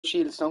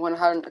shields. So I'm going to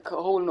have a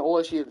hole in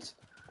all shields.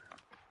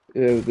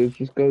 Yeah, there's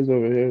just guys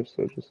over here,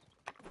 so just...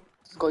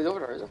 This guy's over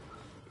there, is it?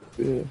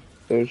 Yeah.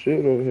 They were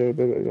shooting over here a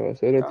minute ago. I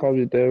said they're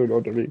probably down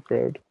underneath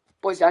ground.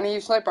 Boys, any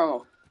use sniper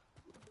ammo?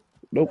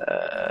 Nope.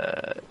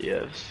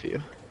 Yeah, a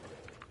few.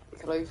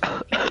 I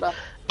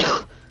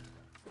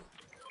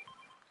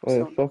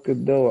have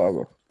fucking no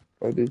ammo.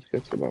 I need to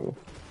get some ammo.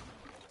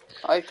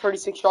 I have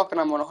 36 shotgun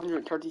ammo and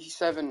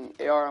 137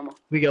 AR ammo.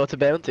 We go to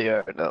bounty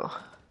or no?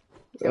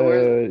 Yeah,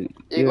 go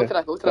to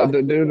that, go to that.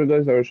 They're the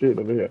guys that were shooting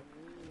over here.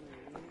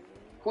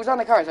 Who's on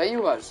the cars? Are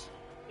you guys?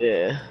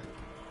 Yeah.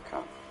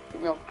 Come,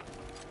 pick me up.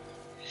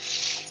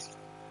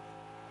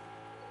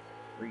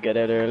 We get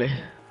out early.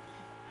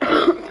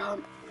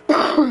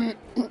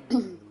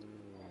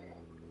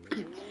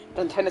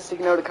 Then tennis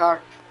sticking out of the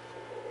car.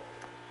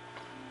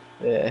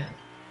 Yeah.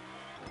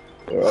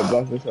 Alright,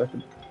 back in a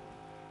second.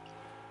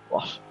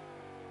 What?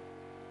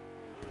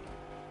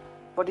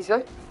 What did he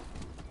say?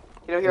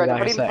 You know, here, I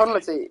put in the tunnel,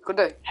 I'd say, could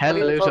they? Hell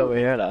of loot over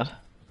here, lad.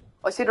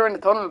 I see they're in the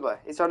tunnel, but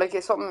is there like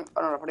something?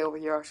 I don't know, probably over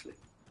here actually.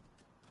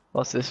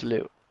 What's this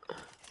loot?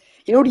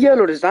 You know the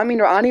yellow, does that mean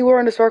they're anywhere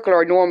in the circle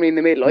or normally in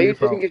the middle? I used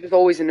to think it's just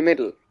always in the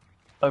middle.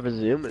 I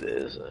presume it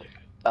is. Like,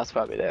 that's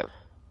probably them.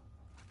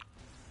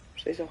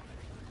 Say so.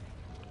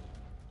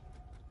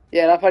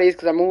 Yeah, that probably is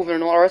because I'm moving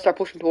and all, or I start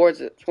pushing towards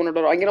it. It's one or the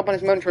other. I can get up on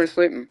this mountain trying to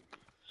snipe him.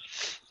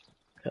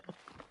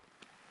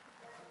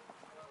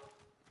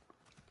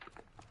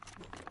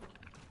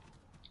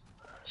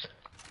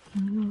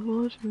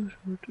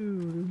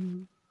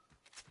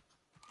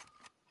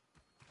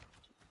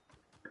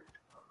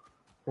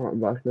 Oh, I'm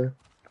back now.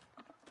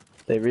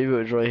 They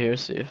rebooted right here,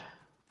 Steve.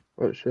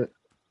 Oh shit.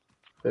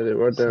 Yeah, they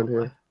weren't down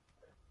here.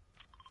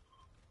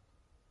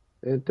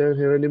 They ain't down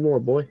here anymore,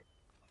 boy.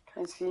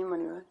 Can't see him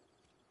anyway.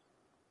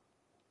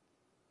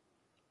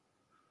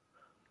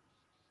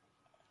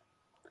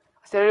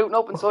 I said they're out and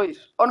up inside.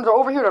 Oh no, they're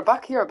over here, they're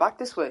back here, back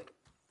this way.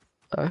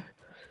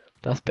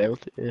 That's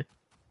bounty, yeah.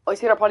 I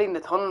see they're probably in the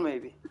tunnel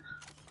maybe.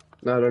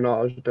 No, they're not,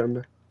 I was just down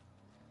there.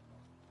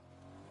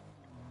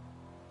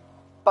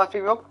 Back,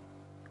 pick me up.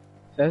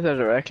 Says they're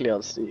directly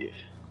on Steve.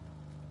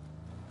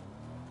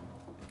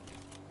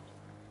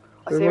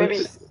 I say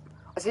maybe,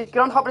 I say get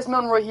on top of this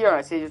mountain right here.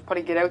 I say just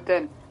probably get out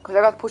then, because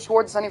I got to push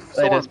towards this anyway.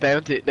 Hey, there's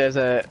bounty. There's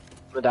a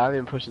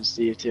medallion pushing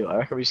Steve too. I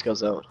reckon we just go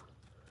zone.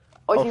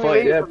 I think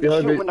we're yeah,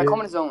 behind me. when I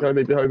come in the zone.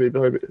 Behind me.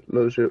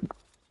 Let us shoot.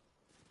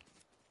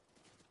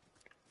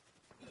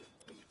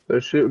 They're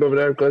shooting over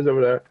there, guys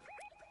over there.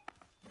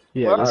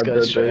 Yeah, let's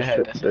go straight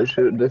ahead. They're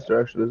shooting this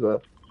direction as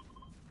well.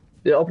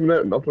 Yeah, up the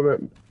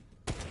mountain,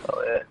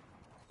 Oh yeah.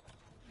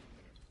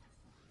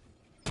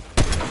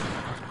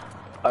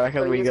 I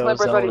reckon we go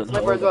zone and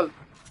sniper as well.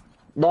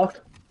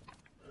 Knocked.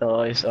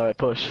 Nice, alright,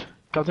 push.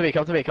 Come to me. He's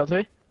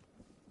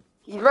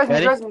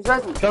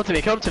resing.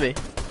 Come to me.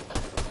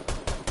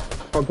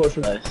 I'm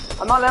pushing. Nice.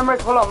 I'm not letting him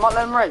res, hold on, I'm not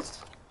letting him res.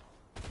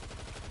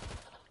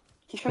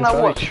 He's from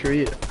that wood.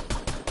 Tree.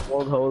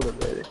 One holding,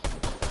 baby.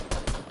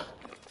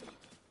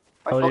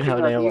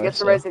 He gets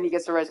the res and he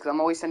gets the res, because I'm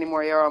always sending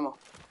more AR ammo.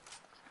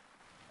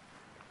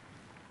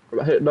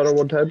 I hit another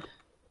 110.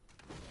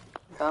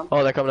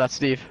 Oh, they're coming at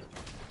Steve.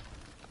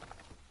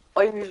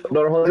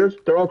 Another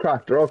 100. They're all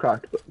cracked.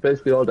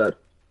 Basically all dead.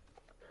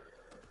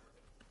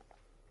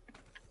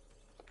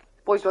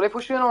 Boys, will I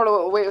push you in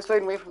or wait outside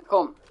and wait for him to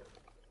come?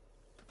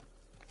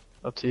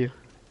 Up to you.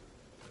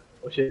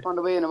 Oh shit. I'm on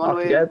the way in. But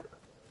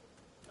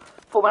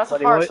when that's a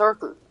Buddy, far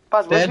circle.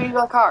 Baz, where's you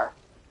that car?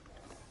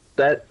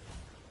 Dead.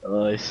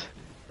 Nice.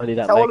 I need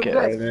that all make it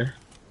of right there.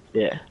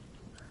 Yeah.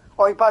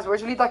 Alright, Baz, where'd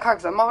you leave that car?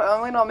 Because I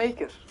might not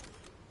make it.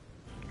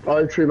 I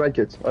have 3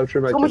 medkits. Someone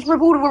just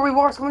rebooted where we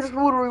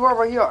were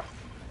right here.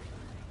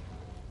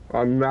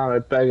 Oh man, I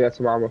better get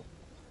some ammo.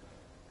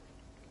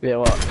 Yeah,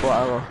 what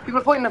ammo? People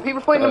fighting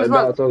them as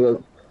well. No, it's all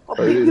good. Oh,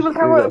 people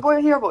come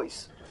right here,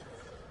 boys.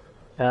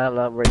 Yeah,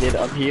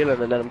 I'm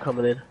healing and then I'm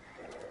coming in.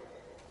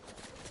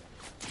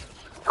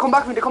 Come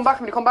back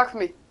for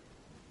me.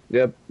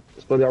 Yep.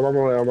 Split, I'm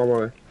on my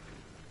way.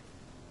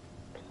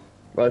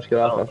 Let's get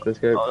off after this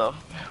game. Oh no,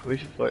 we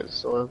should fight the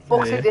storm.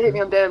 Fuck's sake, they hit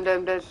me, I'm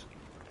dead.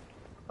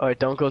 Alright,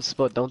 don't go to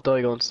spud, don't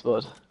die going to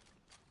spud.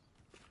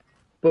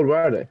 But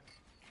where are they?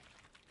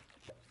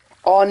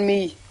 On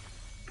me.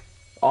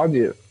 On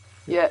you?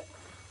 Yeah.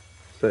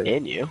 See.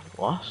 In you?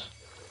 What?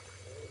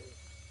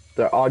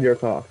 They're on your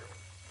cock.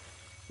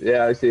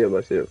 Yeah, I see him.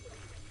 Are they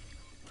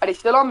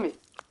still on me?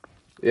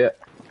 Yeah.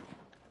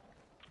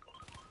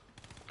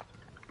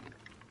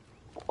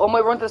 I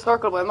might run to the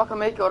circle, but I'm not gonna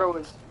make it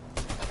otherwise.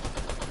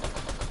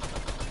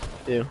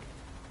 You.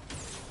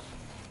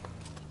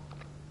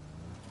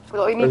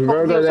 But I need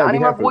fucking heals. Any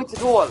more weights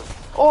at all?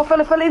 Oh,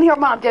 fella in here,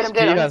 man. I'm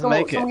dead.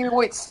 Someone give me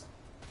weights.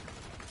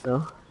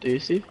 No? Do you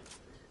see?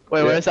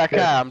 Wait, where's that car?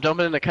 I'm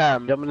jumping in the car.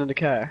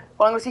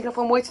 Well, I'm gonna see if I can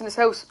find weights in this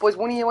house. Boys,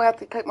 one of you might have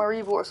to click my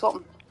reboot or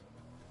something.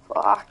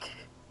 Fuck.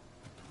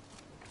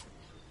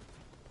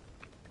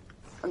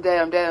 I'm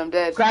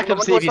dead. Crack him,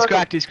 Steve.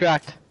 He's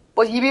cracked.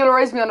 But you be able to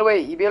raise me on the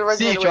way.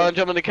 Steve, John,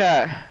 jump in the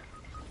car.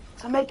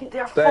 So make it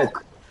there,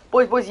 fuck.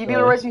 Boys, you be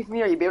able to res me from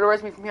here. You be able to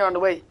res me from here on the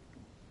way.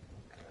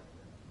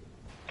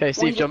 Okay,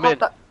 Steve, jump in.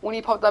 When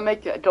you pop that,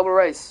 make it a double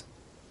res.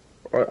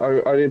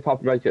 I need to pop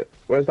and make it.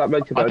 Where's that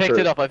make it? I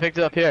picked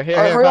it up. Here.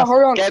 Hurry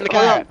on. Get in the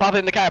car. Pop it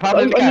in the car.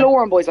 I'm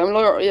lower, boys. I'm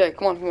lower. Yeah,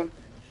 come on.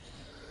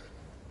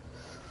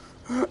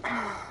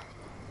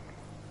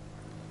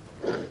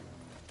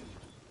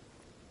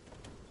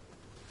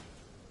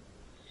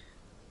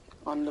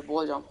 On the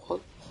ball jump.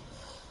 Hold.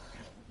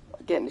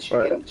 Get in the shit.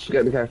 Alright, get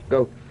in the car.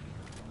 Go.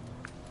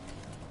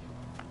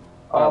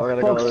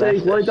 Oh, fuck's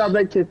sake, why did that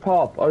make it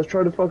pop? I was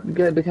trying to fucking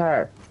get in the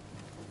car.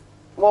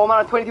 Well,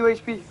 I'm at 22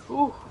 HP.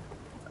 Ooh.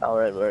 Oh,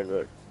 we're in.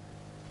 The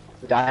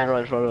guy right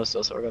in front of us,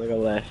 so we're gonna go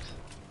left.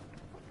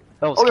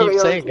 No, keep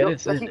saying, get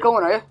it. Keep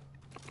going, are you?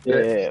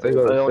 Yeah.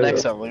 We'll go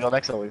next one. We have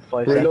 5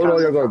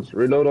 seconds.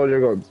 Reload all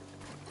your guns.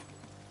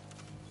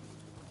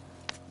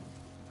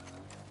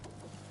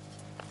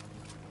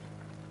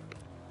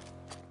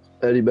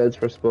 Any beds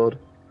for Spud?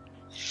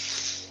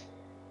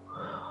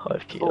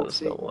 5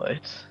 kilos, no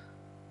white.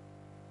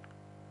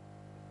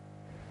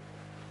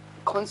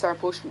 Couldn't start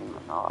pushing me,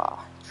 man.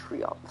 Ah,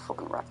 tree up,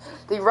 fucking rat.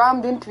 They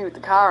rammed into me with the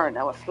car and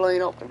I was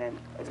flying up, and then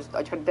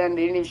I tried. Then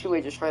they didn't even shoot me.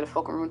 I just tried to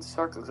fucking run the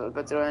circles. So I was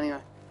about to do it anyway.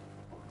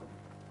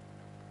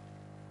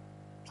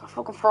 It's a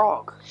fucking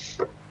frog.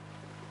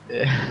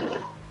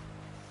 Yeah.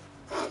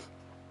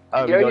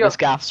 Oh, we go this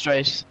gap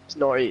straight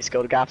northeast.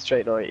 Go to gap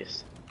straight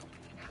northeast.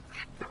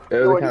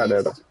 Yeah, we can't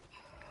do that.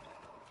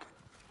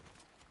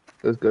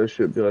 This guy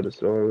should be on us.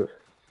 Don't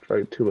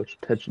try too much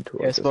attention to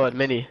us. Yeah, Spud,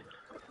 mini.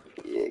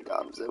 Yeah,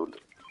 got him sound.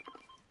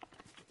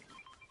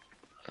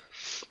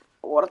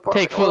 What a perfect.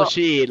 Take full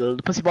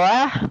shield, pussy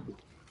boy.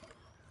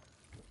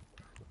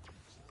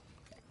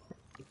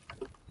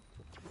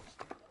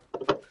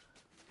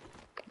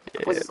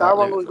 Was the star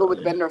one goes good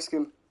with Bender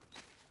skin?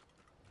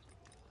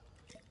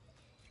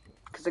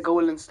 Cause the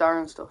golden star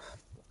and stuff.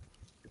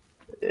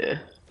 Yeah.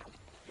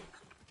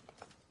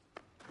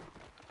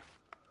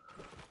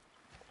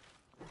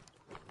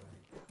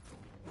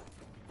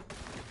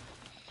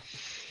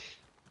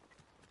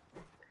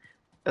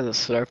 There's a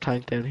slurp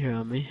tank down here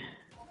on me.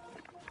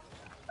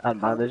 And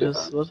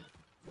bandages, what?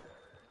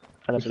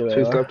 And a blue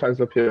Two AR. slurp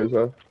tanks up here as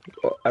well.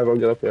 Oh, everyone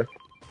get up here.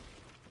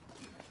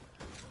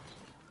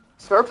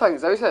 Slurp tank,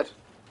 is that what you said?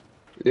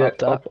 Yeah,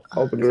 Up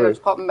up in the So room.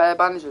 just popping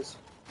bandages.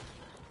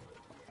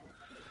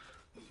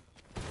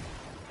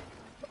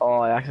 Oh,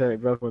 I accidentally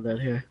broke one down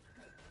here.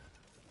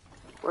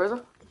 Where is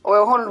it? Oh,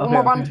 wait, hold on, one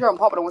more bandage okay. here, I'm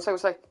popping it, one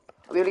sec.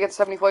 I'll be able to get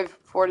 75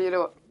 before you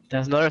do it.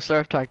 There's another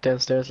slurp tank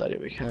downstairs, laddie,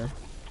 we can.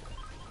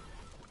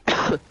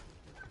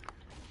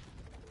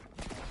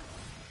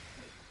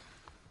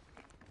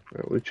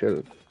 Right, we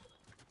chilling.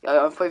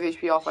 Yeah, I'm 5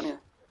 HP off on you.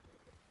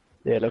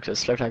 Yeah, look,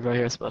 there's a slurp tank right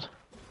here, Spud.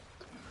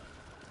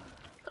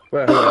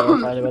 Where?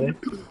 Anybody?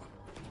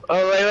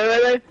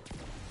 Oh, wait.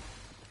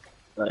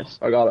 Nice.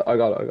 I got it.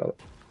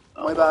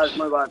 My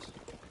bad.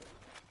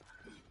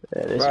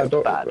 Yeah, this Right, is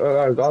don't- bad.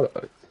 I got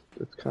it.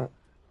 It's can't.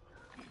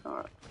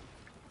 Alright.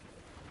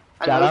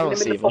 Yeah, I I was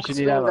don't in the see what you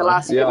need ammo. the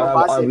last Yeah, game of I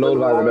have Bassett, a load of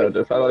but ammo now.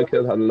 The fella I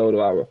killed had a load of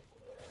ammo.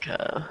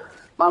 Okay.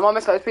 My mum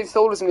has been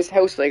soldiers in this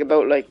house, like,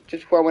 about, like,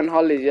 just before I went on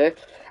holidays, yeah?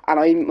 And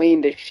I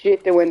mean, the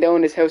shit that went down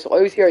in this house.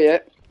 I was here, yeah?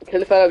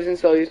 Killed the fella, I was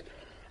inside.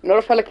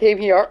 Another fella came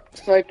here,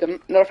 sniped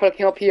him. Another fella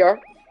came up here.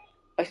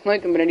 I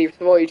sniped him, but then he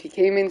survived. He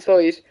came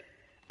inside,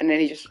 and then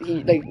he was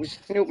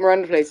snooping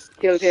around the place,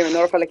 killed him.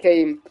 Another fella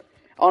came.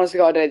 Honest to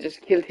God, I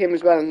just killed him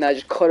as well, and I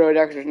just cut out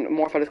there because there's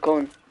more fellas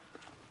coming.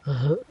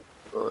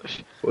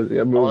 Gosh. Was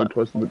he moving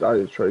towards the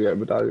medallion, trying to get a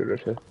medallion or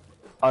two?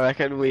 I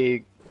reckon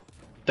we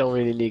don't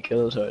really need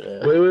kills right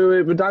now.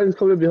 Wait, medallion's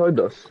coming behind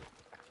us.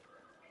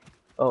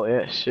 Oh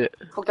yeah, shit.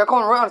 Fuck, they're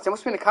coming right on us. They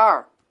must be in the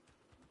car.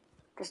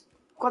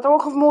 God, they're all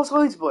coming from all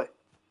sides, boy.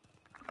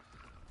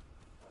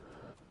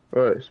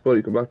 Alright,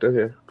 Spuddy, come back down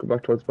here. Come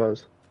back towards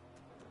Baz.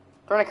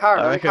 They're in a car.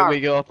 I They're in a reckon car.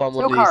 we go up on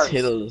one of cars.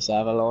 these hills to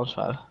have a launch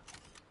pad.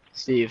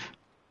 Steve.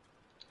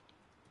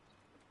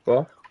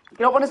 What?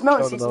 Get up on this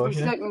mountain, Show see them over something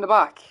here. sniping in the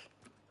back.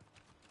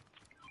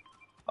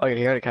 Oh, you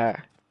can hear the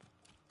car.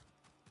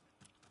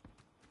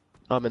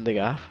 I'm in the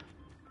gaff.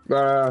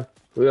 Nah,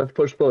 we have to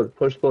push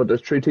Spud.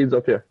 There's 3 teams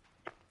up here.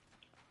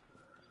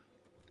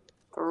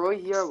 They're right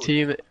here. boy.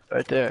 Team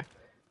right there.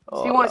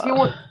 Oh, See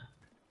one.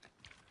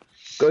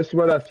 Guys to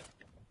my left.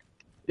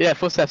 Yeah,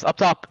 footsteps up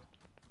top.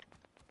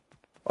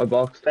 I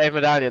boxed. Dave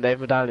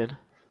medallion.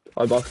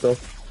 I boxed up.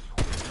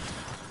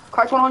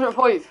 Cracked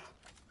 105.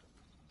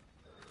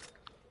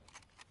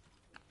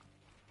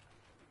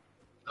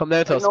 Come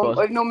down to us, I Spud.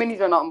 have no minis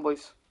or nothing,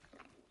 boys.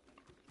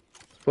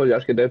 Spud, you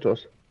have to get down to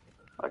us.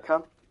 I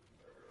can.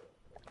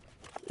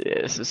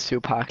 Yeah, this is 2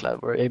 pack, lad.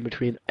 We're in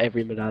between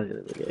every medallion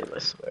in the game, I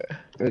swear.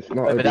 It's not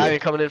Wait, ideal. medallion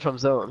coming in from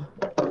zone.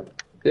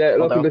 Yeah,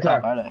 look they're in the up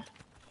top, car. are they?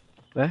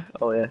 Where?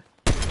 Oh yeah.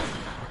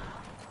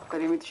 I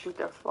didn't mean to shoot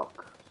there,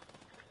 fuck.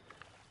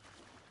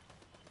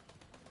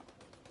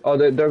 Oh,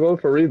 they're going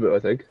for a reboot, I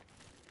think.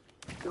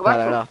 Go back to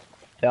them. No.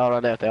 They all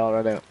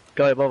run out.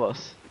 Guy above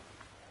us.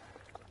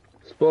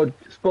 Spud.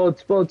 I'll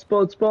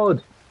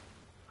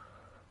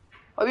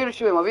be able to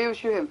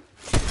shoot him.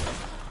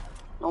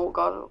 No,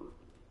 got him.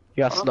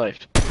 He got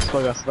sniped.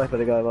 Someone got sniped by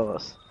the guy above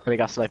us. And he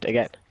got sniped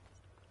again.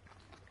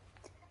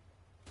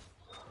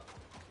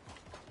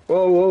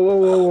 Whoa, whoa, whoa,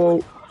 whoa,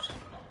 whoa.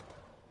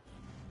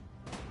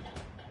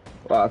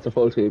 Wow, that's a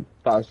full team.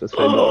 Fastest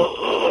thing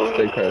done.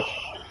 Stay crash.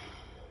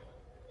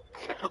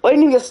 I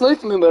didn't even get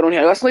sniped from him around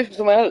here. I got sniped from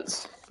someone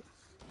else.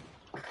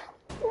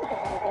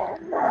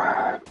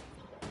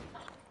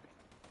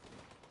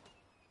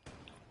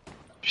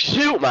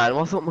 Shoot, man!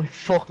 What's up with my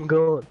fucking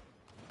gun?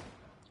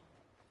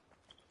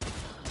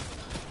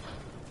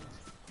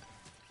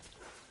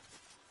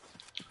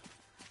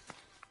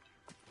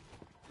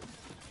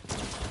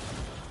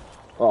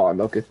 Oh,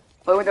 unlucky.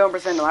 I went down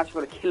percent, I'm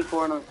actually going to kill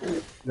 4 now.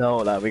 No,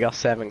 lad, we got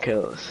 7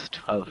 kills.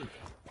 12.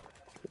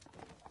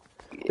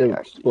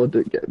 Yeah, Spud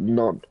didn't get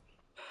none.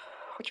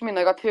 What you mean,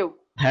 I got 2?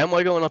 How am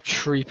I going up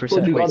 3%?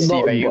 Well, you Wait, got Steve, are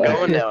nothing, you boy.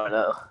 going now or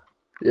no?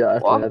 Yeah,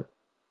 What? I did.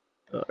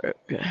 Alright,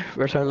 okay.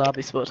 Return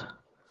lobby, Spud.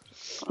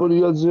 Spud,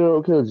 you got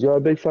 0 kills. You're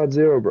a big fat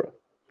 0, bro.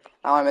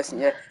 Now I'm missing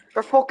you.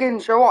 You're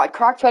fucking, sure what, I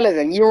cracked fellas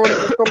and you're running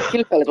from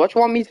kill fellas. What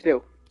you want me to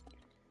do?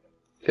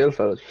 Kill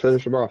fellas.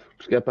 Finish them off.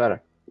 Just get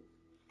better.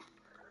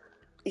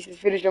 He said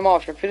finish them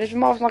off. Sure, finish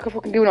them off is not gonna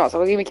fucking do nothing. So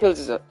how many kills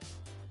is it?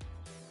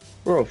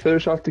 Bro,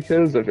 finish off the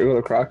kills if you're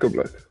gonna crack them,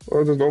 like.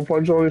 Or there's no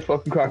point only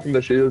fucking cracking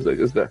the shields, like,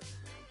 is there?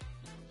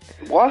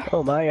 What?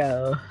 Oh my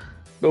god.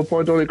 No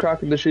point only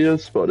cracking the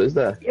shields, Spud, is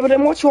there? Yeah, but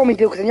then what you want me to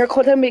do? Because then you're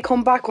telling me to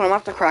come back when I'm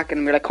after cracking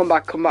and you're like, come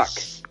back, come back.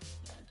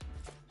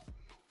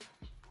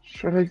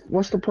 Sure, like,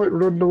 what's the point of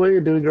running away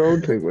and doing your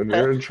own thing when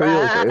you're in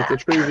trios? Like,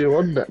 it's a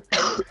 3v1 then.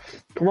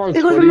 Come on,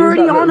 Because Spuddy, I'm use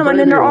already that on little them and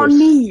then baby they're on voice.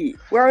 me.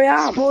 Where I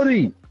am.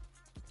 Spuddy!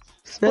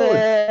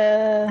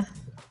 Spud!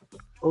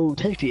 Oh,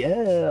 take the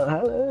L.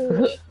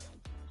 Hello.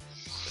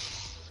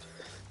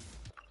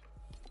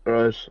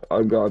 Right,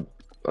 I'm gone.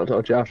 I'll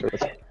talk to you after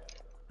this.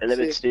 I live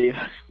it, Steve.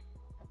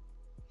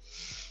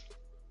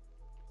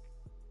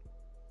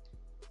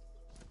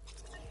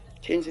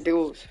 Change the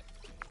duels.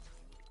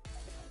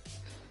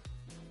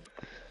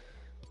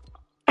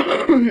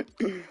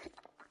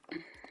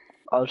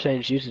 I'll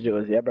change you to do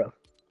it, yeah, bro.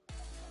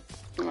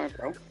 Alright,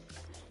 bro.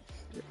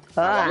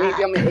 I need to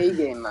be on my A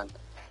game, man.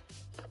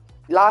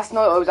 Last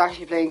night I was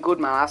actually playing good,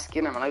 man. Ask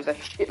Skinner, man. I was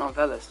actually shitting on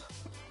fellas.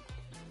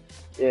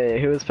 Yeah,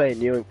 who was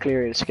playing you and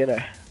Cleary and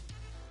Skinner?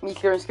 Me,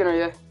 Kieran Skinner,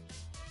 yeah.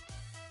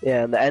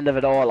 Yeah, and the end of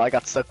it all, I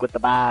got stuck with the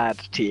bad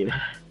team.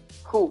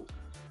 Who?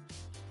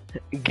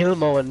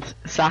 Gilmo and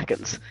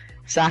Sackins.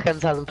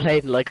 Sackins hasn't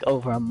played in like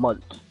over a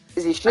month.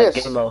 Is he And shit?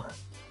 Gilmo.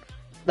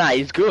 Nah,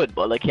 he's good,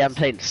 but like he hasn't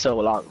played in so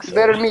long. He's So.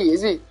 better than me,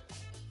 is he?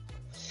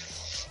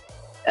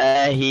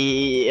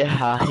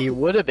 He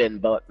would have been,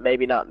 but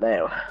maybe not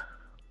now.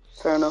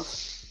 Fair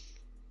enough.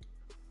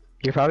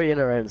 You're probably in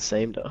around the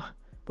same though.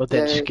 But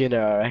then Yeah.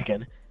 Skinner, I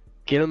reckon.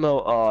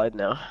 Gilmo, oh, I don't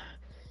know.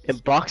 In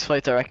box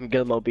fights, I reckon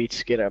Gilmo beats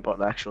Skinner, but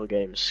in actual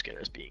games,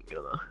 Skinner's beating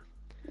Gilmo.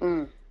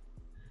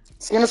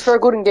 Skinner's fair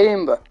good in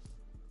game, but.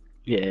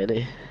 Yeah,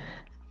 innit?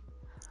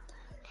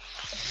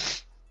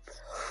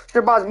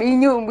 Sure, boss,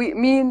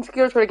 me and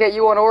Skinner try to get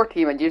you on our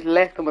team and you just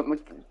left him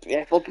with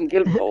fucking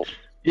Gilmo.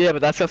 Yeah,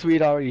 but that's because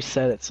we'd already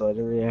said it, so I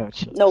didn't really have a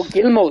chance. No,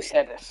 Gilmo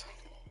said it.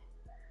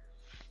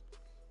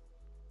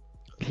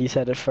 He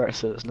said it first,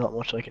 so there's not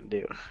much I can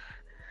do.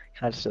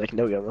 Can't just be like,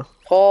 no, Gilmo.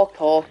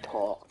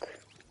 Talk.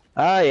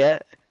 Ah, yeah.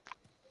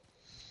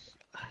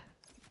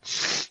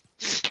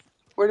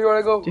 Where do you want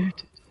to go?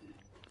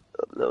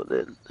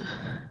 Uploading.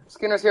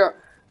 Skinner's here.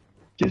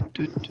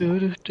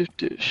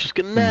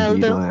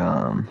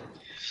 Skinaldo.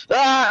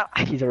 Ah!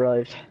 He's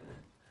arrived.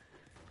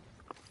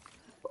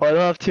 Oh, I don't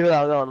have too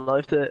long on.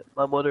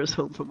 My mother's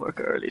home from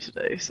work early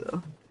today,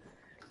 so.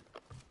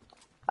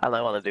 And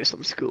I want to do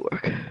some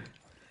schoolwork.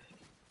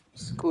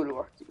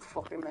 Schoolwork, you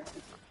fucking mess.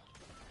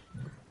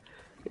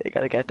 You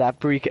gotta get that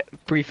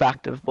brief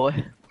active,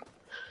 boy.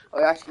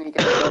 I actually need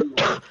to get it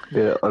done.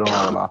 Yeah, I don't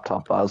have a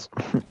laptop, Baz.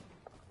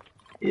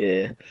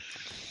 Yeah.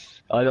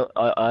 I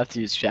have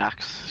to use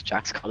Jack's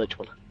college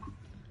one.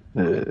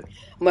 Yeah. I'm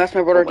gonna ask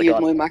my brother Oh my to use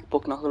God. my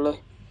MacBook, not gonna lie.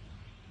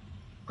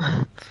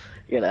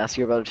 You're gonna ask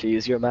your brother to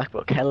use your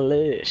MacBook.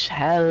 Hellish. If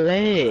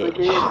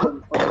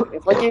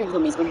I give it to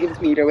him, he's gonna give it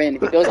to me either way, and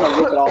if he doesn't,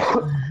 I'll rip it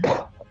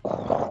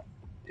off.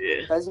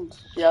 Yeah. Present,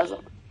 he has it.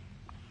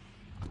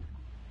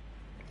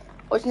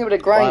 I just need with a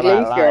grind Why am I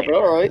link here, lying?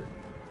 bro, alright?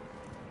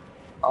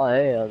 Oh,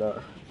 yeah, I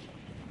know.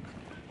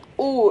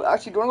 Oh,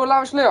 actually, do you wanna go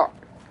lavish later?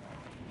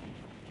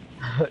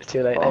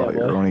 Too late now, Oh,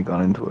 you're boy. only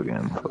gone into a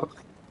game. Fuck.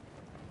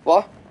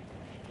 What?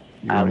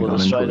 You're I only will gone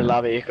destroy into the a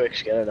lobby quick,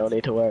 Skinner, no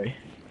need to worry.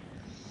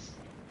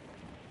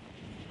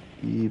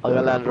 game. I'm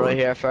gonna land right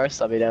here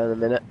first, I'll be down in a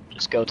minute.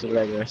 Just go to the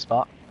regular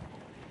spot.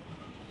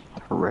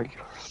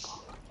 Regular.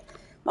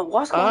 Man,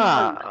 what's going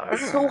on?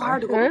 It's so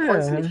hard to go to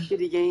points in this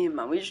shitty game,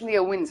 man. We just need to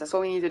get wins, that's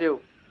all we need to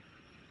do.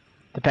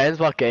 Depends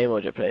what game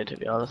mode you're playing, to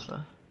be honest,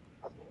 man.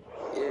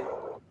 Yeah.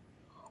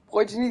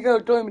 Why do you need to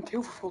get a diamond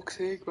 2 for fuck's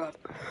sake, man?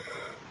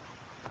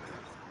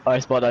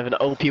 Alright, Spot, I have an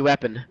OP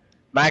weapon.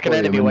 Mark an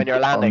enemy when you're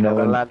landing, I'm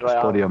gonna land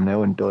right Buddy, on. I'm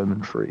now in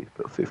diamond 3,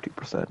 about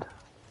 50%.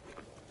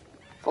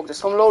 Fuck, there's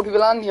some load of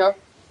people landing here.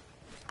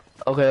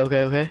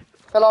 Okay.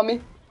 Fell on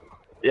me.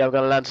 Yeah, I'm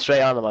gonna land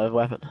straight on him. I have a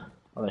weapon.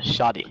 On a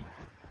shoddy.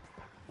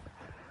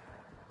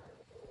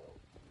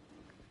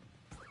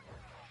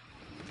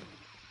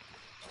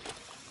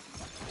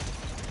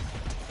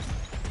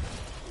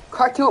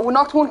 Cracked two. We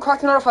knocked one,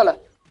 cracked another fella.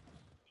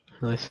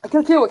 Nice. I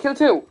killed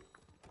two.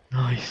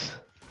 Nice.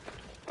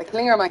 The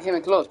Klinger man came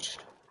in clutch.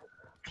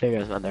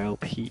 Clingers, man, they're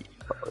OP.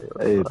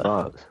 Hey,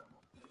 Baz,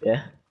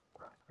 Yeah.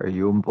 are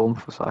you and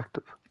Bumfus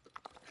active?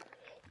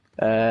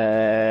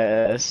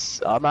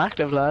 I'm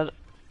active, lad.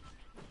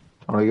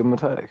 Can I give him a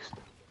text?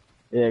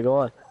 Yeah, go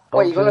on.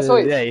 Wait, you gonna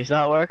switch? Yeah, he's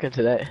not working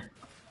today.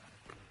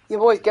 You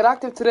boys, get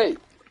active today.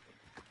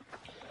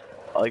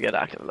 I'll get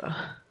active, lad.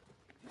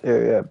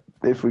 Yeah.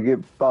 If we get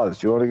Baz,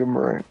 do you want to give him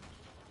a ring?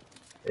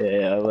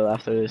 Yeah, I will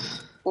after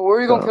this. Well, where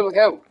are you going to kill the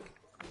cow?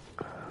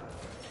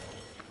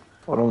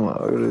 I don't know.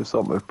 I'll do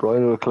something. If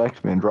Brian will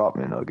collect me and drop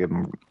me, and I'll give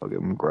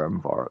him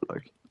gram for it.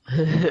 Like.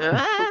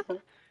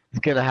 He's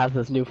gonna have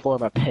this new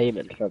form of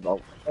payment for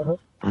both.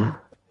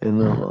 In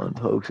the man,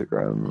 talks a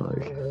gram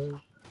like.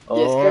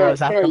 Oh, yeah, is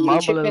that Skinner, the you can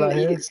mumble chip in in. my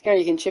head? Skinner,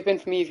 you can chip in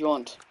for me if you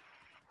want.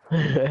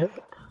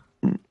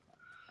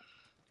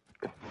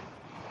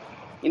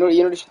 You know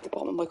the shit at the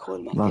bottom of my coil,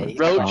 man. Man,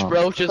 Yeah, he's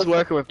Roach is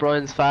working with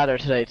Brian's father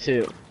today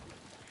too.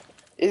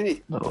 Is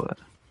he? No way.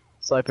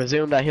 So I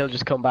presume that he'll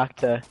just come back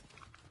to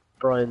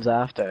Brian's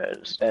after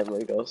and then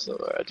we go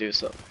somewhere or do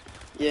something.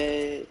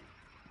 Yeah,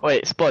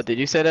 Wait, Spud, did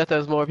you say that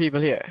there's more people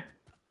here?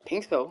 I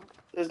think so.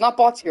 There's not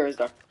bots here, is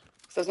there?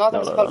 There's not.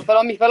 No, There's no. Fell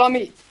on me. Come on.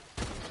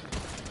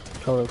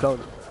 Oh,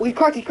 he's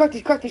cracked. He's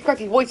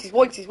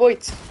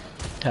whites.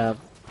 Tab.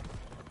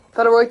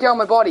 Fella right there on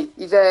my body.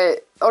 He's oh,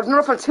 there's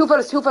another fella. Two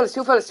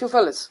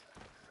fellas.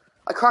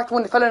 I cracked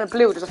one. The fella in the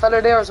blue. There's a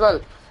fella there as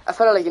well. A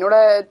fella like, you know,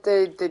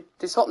 the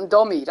something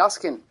dummy, that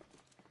skin.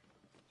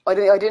 I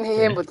didn't hit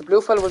him, but the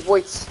blue fella was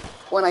whites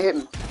when I hit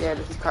him. Yeah,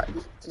 but he's cracked.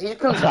 Did he just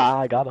kill himself?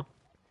 I got him.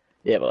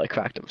 Yeah, but I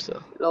cracked him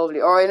still.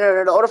 Lovely. Alright,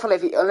 no, the other fella,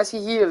 unless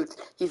he healed,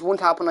 he's one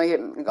tap when I hit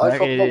him. I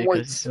fucked him up Because he's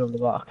once. still in the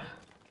box.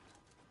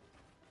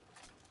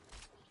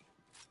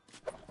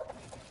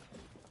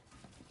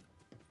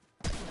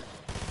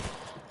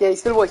 Yeah, he's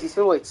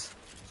still whites.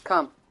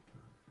 Calm.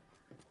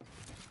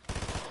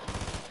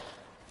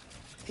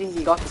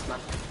 He got this, man.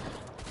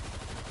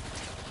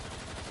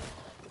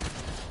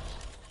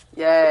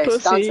 Yeah,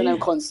 dancing them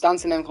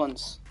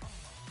cunts.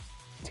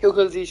 2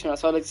 kills each, and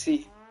that's all I like to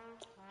see.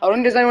 I don't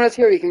think there's anyone else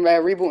here you can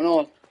reboot and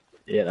all.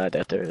 Yeah, no, I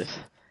doubt there is.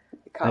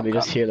 Calm, Let me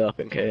just heal up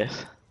in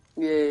case.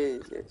 Yeah,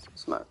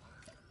 smart.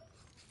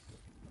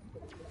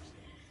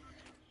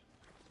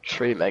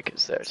 3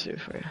 makers there too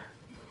for you.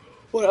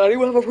 Well,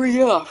 anyone have a free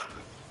gaff?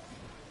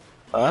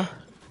 Huh?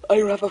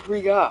 Anyone have a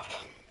free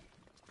gaff?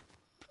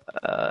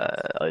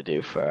 I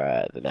do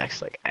for the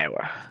next like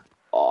hour.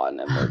 Oh,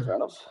 never mind, fair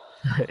enough.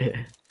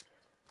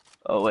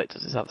 Oh wait,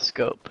 does this have a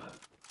scope?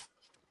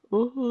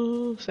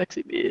 Ooh,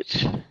 sexy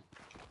bitch.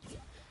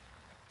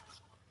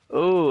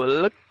 Oh,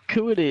 look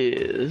who it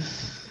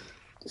is.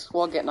 The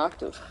squad getting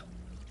active.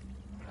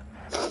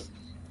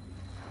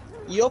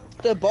 Yup,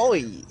 the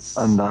boys.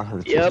 And that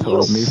has Yep. just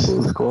told me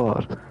full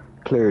squad.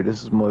 Clear,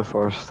 this is my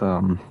first,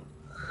 I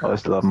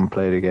still haven't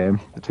played a game.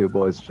 The 2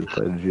 boys just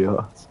played a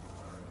GR.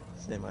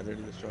 Same, I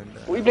literally just joined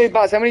that. We played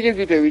Baz. How many games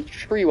we played?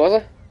 3, was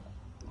it?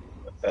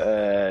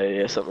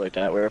 Yeah, something like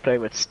that. We were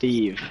playing with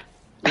Steve.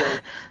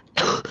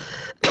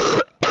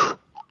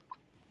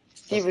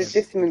 Steve was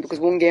dissing me because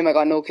one game I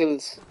got no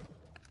kills.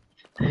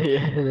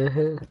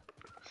 Yeah.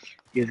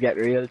 He's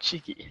getting real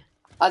cheeky.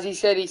 As he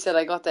said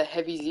I got the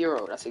heavy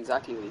 0. That's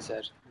exactly what he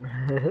said.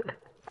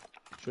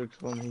 Sure,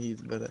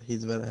 he's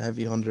about a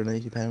heavy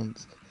 180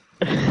 pounds.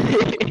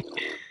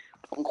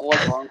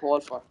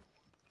 Uncalled for.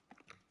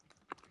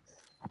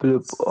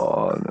 Bloop.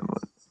 Oh, no,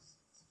 man.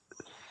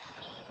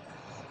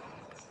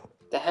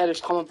 The head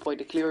is coming by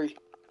the Cleary.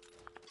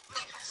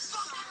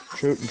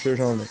 Shoot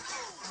on me.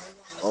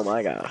 Oh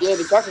my god. Yeah,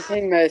 the Jack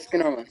came,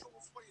 Skinner, man.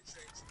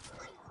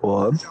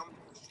 What?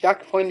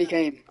 Jack finally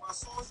came.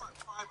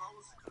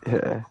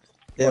 Yeah.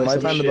 Yeah, Oh, my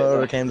some panda shit, builder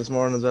man. came this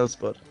morning as well,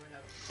 Spud.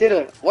 Did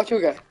it? What you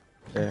get?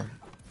 Yeah.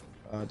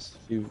 Just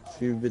a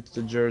few bits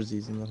of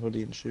jerseys and a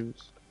hoodie and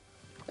shoes.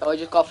 Oh, I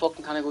just got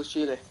fucking kind of Goose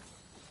Chile.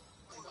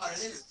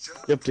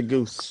 Yup, the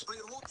goose.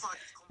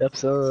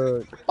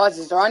 Episode. Oh,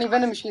 is there any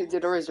vending machine?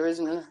 There isn't,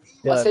 isn't there?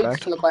 Yeah, I'll save Mark.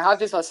 this. Look, I have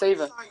this, I'll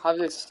save it. Have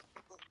this.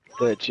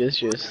 Good,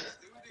 cheers.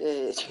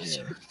 Yeah, cheers.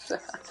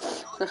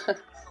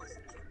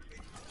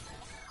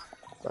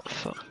 What the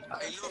fuck?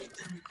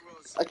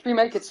 I 3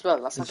 medkits as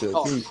well, that's not the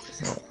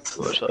cost.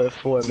 So I have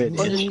 4 100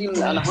 minutes. shield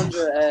and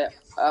 100,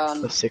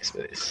 That's 6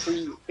 minutes.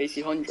 3,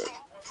 basically 100.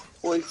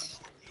 Boys.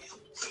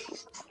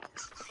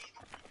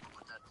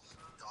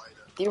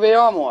 Give me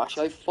armor,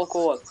 actually, fuck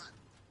all.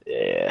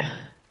 Yeah.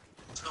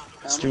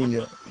 Stream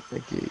you.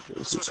 Thank you.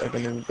 Just a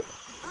second.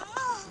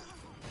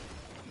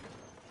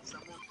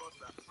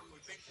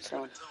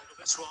 So,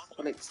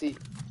 I'd like to see.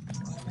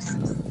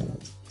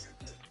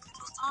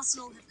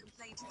 Arsenal have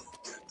complained.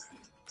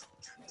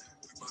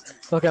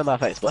 Look at my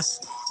face, boy.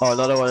 Oh,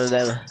 another one of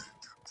them.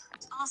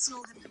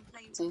 Arsenal have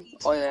complained. Jackson.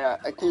 Oh yeah,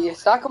 can you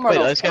stack them or Wait,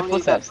 no? let's I get don't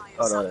need that.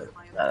 footsteps. Oh no, no.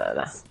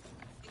 In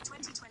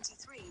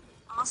 2023,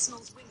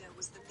 Arsenal's winger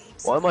was the league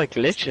Why am I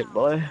glitching,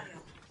 boy?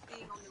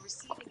 being on the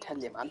receiving Tell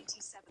end you, of man.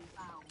 87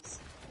 fouls.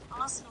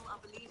 Arsenal are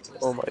believed to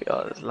have Oh my sent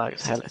god, it's lag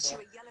as hell. to a yellow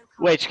card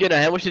Wait,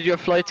 Skinner, how much did your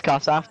flights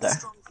cost after?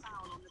 strong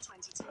foul on the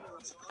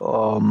 22-year-old.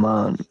 Oh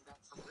man,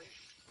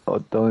 I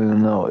don't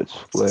even know. It's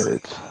To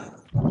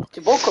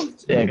book them.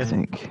 Yeah, I 'cause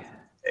think.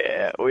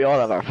 yeah, we all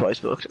have our flights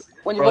booked.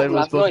 When you book Brian them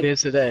was last booking night.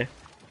 his today.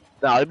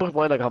 No, I booked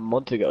mine like a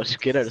month ago.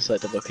 Skinner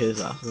decided to book his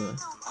last night.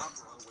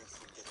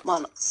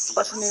 Man,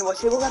 what's the name?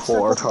 What's it? We're gonna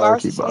start 4:30, booking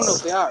bars as soon bud.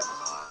 as we are.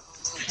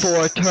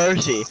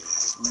 4:30.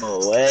 No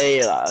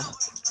way, lad.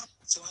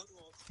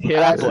 Hear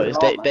that, That's boys? a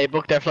lot, man. They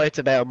booked their flights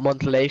about a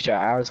month later.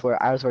 Ours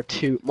were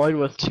two. Mine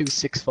was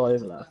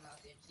 265, lad.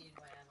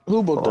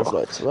 Who booked their Oh,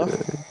 flights? Well,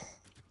 shit.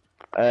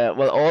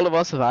 Well, all of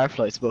us have our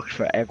flights booked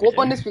for Go up on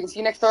everything. this week and see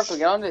you next circle.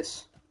 Get on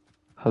this.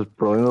 Has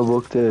Bruno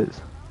booked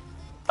his?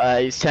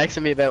 He's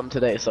texting me about him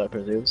today, so I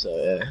presume so.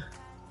 Yeah.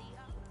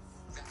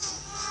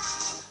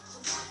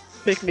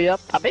 Pick me up,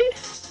 puppy.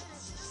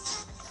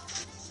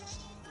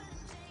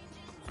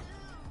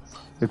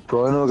 If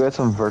Bruno gets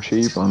him for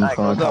cheap, I'm Alright,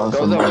 gonna go zone,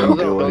 cancel go mine zone, and go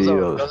do zone, what go he zone,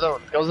 does. go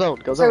zone, go zone,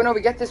 go So zone. no,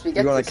 we get this. We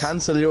get you're gonna this.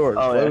 cancel yours.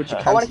 Oh, Why yeah. would you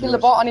I cancel I want to kill the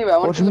yours? bot anyway. I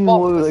want What to do kill you the mean, bot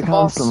why would because I the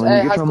cancel boss them? And you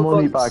get has your good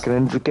money guns. back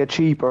and then get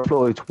cheaper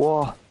flights.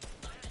 What?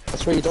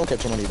 That's why you don't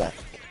get your money back.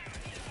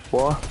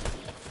 What?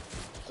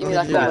 Give me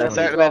that Yeah, Nah, card. that's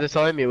certain amount of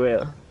time you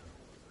will.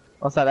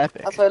 What's that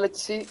epic? That's what I like to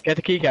see. Get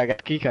the keycard,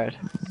 get the keycard.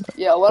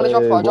 Yeah, well, I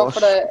drop for. I drop what? for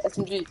the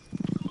SMG.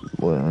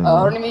 Well,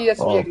 I don't need SMG.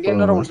 I oh, can get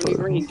another one. So Bruno,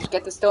 we green. Just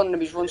get this done and then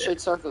we just run straight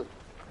circle.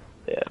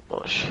 Yeah,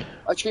 mush.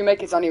 I three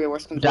make it anyway.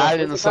 Worst comes to worst. Dad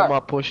Where's is the car?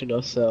 somewhat pushing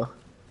us, so.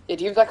 Yeah,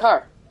 do you have that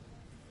car?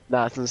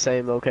 Nah, it's in the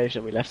same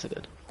location we left it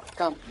in.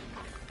 Come.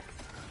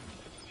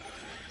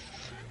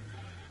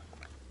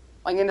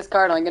 I'm in this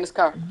car now. I'm in this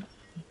car.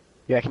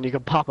 You reckon you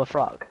can pop a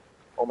frog?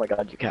 Oh my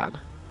god, you can.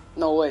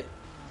 No way.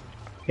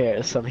 Here,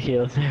 there's some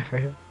heals there for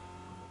you.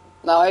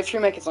 No, I have three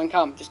make it on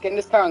cam. Just get in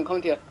this car and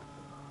come to you.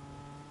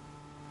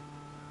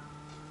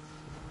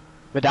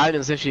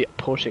 Medallion's literally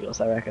pushing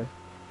us, I reckon.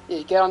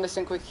 Yeah, get on this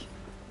thing quick.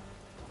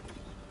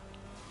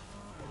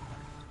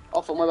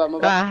 Oh, fuck, my bad, my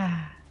bad.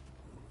 Ah.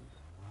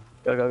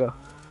 Go, go, go.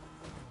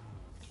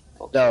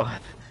 No.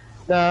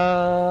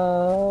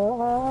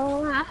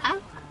 No.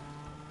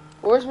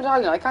 Where's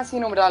medallion? I can't see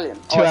no medallion.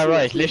 To I our see it,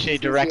 right, see it, literally see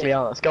it, directly see it.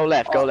 on us. Go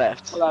left, go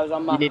left. Oh, I was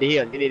on You map. need to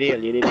heal, you need to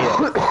heal, you need to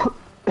heal.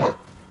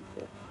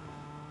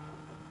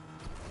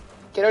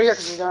 Get out of here,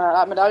 because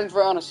that medallion's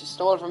right on us. You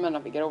stole it from a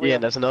minute. Get over Yeah, here.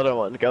 there's another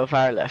one. Go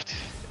far left.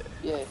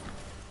 Yeah.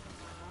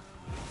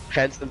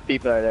 Fenced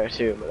people are there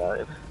too,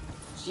 Medallion.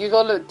 So use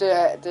all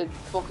the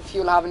fucking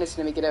fuel having this and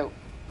then we get out.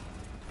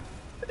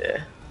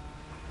 Yeah.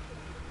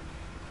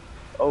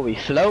 Oh, we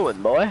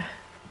flowing, boy.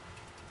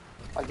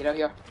 I'll get out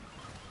here.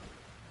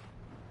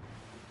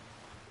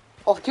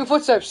 Oh, 2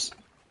 footsteps.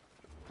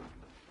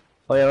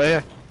 Oh yeah, we're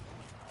here.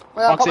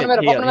 Well, Box pop in in, the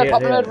middle, pop in the here, middle,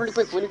 pop in the here. middle really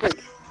quick, really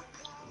quick.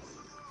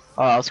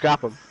 Oh, I'll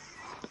scrap him.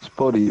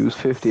 Spuddy, use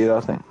 50 of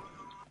that thing.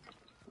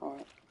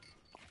 Alright.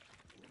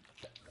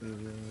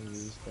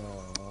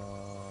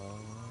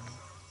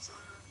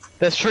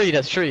 There's three,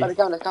 there's three. Let it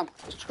come, let it come.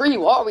 There's 3,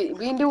 what? Are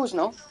we in duos,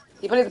 no?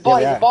 He played the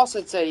bot, Yeah, we he's a are. boss,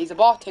 I'd say. He's a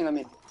bot thing, I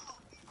mean.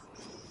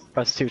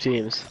 That's 2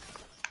 teams.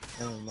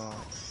 Oh no.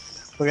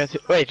 We're gonna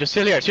wait, just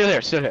still here, still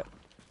here, still here.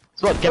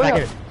 Spud, get Oh, back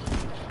yeah. here.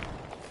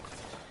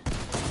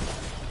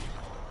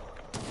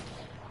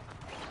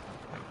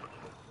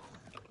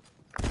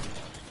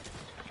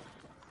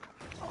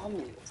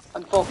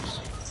 I'm fucked.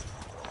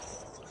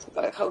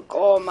 Like,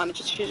 oh man,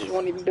 she just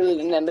won't even build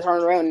and then they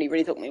turn around and he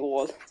really took me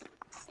wall.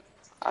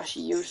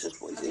 Actually useless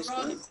boys this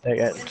game. They're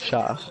getting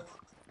shot.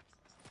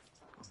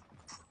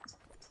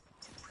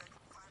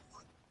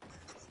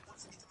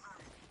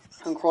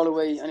 And crawl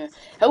away anyway.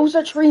 How's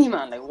that tree,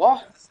 man? Like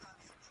what?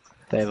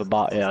 They have a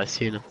bot, yeah, I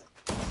seen him.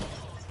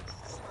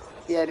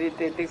 Yeah, they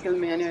killed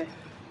me anyway.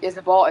 Yes,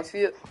 the bot, I see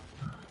it.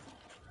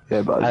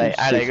 Yeah, but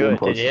Are they good?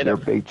 Did you hit They're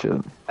him? big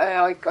chill.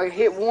 I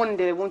hit one,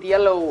 the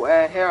yellow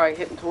hair, I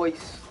hit him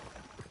twice.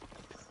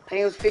 I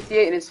think it was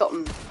 58 and it's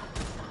something.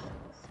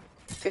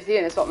 58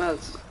 and it's something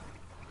else.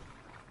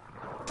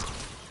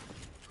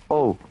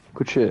 Oh,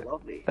 good shit.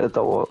 Lovely. Hit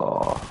that wall.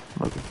 Oh,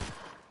 okay.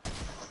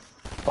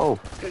 Oh,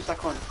 Finish that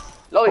corner.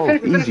 Lovely, oh,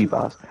 finish me, easy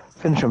pass.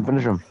 Finish him,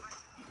 finish him.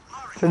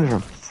 Finish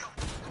him.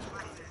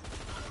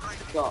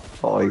 God.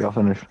 Oh, he got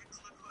finished.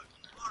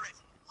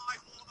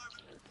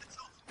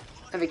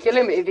 If you kill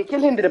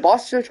him, did the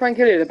boss just try and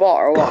kill you, the bot,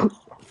 or what?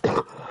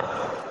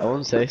 I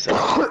wouldn't say so.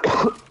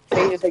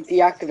 They just like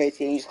deactivates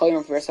you and you just hire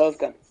him for yourself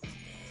then.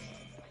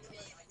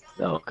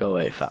 No, go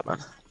away, fat man.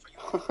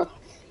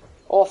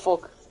 Oh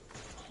fuck.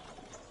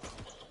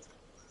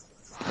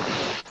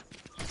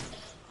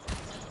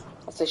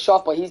 That's a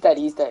shot, but he's dead,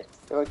 he's dead.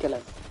 They're gonna kill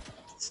him.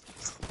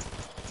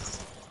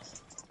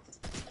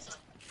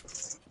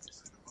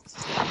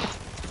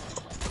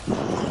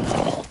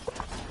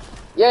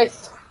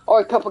 Yes!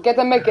 Alright, couple, get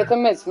them make it.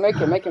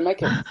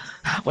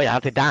 Wait, I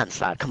have to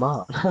dance, lad, come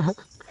on.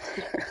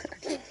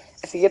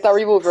 If you get that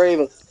reboot, you're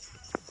able.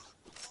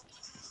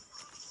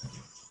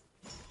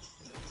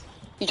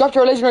 You dropped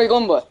your legendary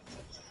gun, boy.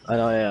 I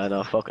know, yeah, I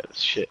know. Fuck it,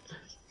 it's shit.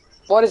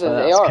 What is it? Oh,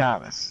 The that's AR?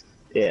 Camus.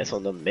 Yeah, it's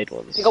one of the mid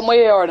ones. You got my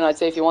AR then, I'd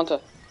say, if you want to.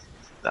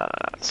 Nah,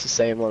 it's the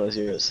same one as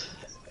yours.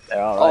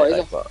 They're Oh, alright, is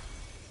like, it? but.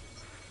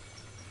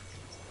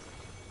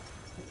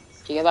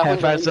 You get that How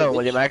 100 far anyway, zone?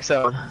 Will you bitch. mark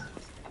zone?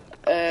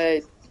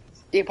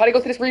 You can probably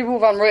go to this reboot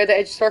van right at the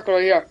edge of the circle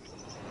right here.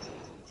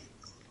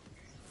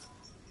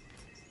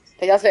 I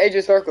think that's the edge of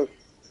the circle.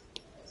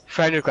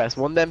 Friend request.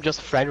 One of them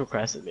just friend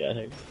requested me, I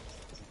think.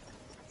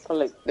 Or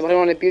like, they might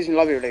want to abuse in the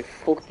lobby, they're like,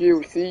 fuck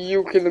you, see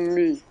you killing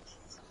me.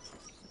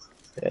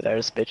 Yeah,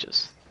 there's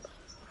bitches.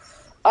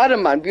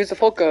 Adam, man, abuse the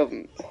fuck out of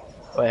him.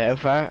 Wait, how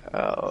far?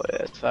 Oh,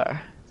 yeah, it's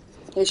far.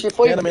 You should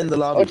fight Get him in the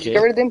lobby, Oh, just kid.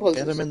 get rid of the Get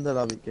impulses. him in the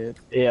lobby, kid.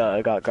 Yeah,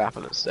 I got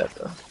grapple instead,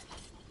 though.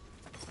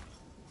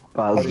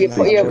 Baz,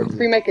 Yeah,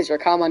 free make it, you're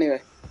calm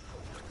anyway.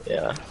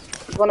 Yeah.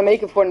 You want to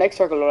make it before the next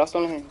circle, though, that's the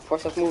only thing. Before it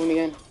starts moving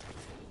again.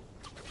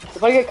 You'll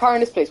probably get a car in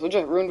this place, would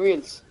you? Ruined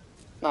wheels.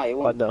 Nah, you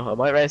But won't. no, I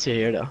might race you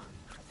here, though.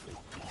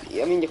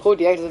 I mean, you could,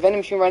 yeah, there's a vending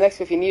machine right next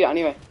to you if you need it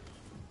anyway.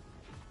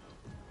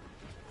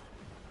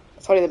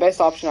 That's probably the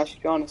best option, actually,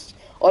 to be honest.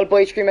 I'll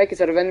buy 3 make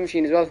it at a vending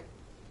machine as well.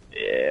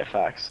 Yeah,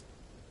 facts.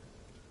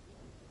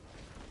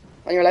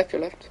 On your left,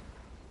 your left.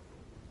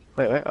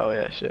 Wait, oh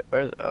yeah, shit.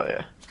 Where is it? Oh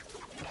yeah.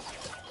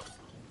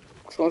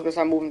 Someone's gonna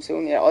start moving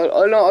soon, yeah.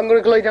 I'm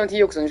gonna glide down to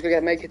you because I'm just gonna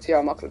get make it here.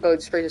 I'm not gonna go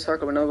straight to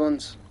circle with no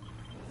guns.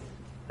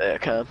 Yeah, I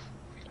can.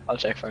 I'll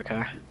check for a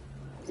car.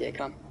 Yeah, you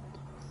can.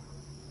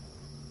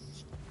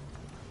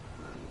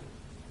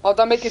 Oh,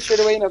 that make it straight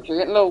away now, 'cause you're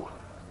getting low.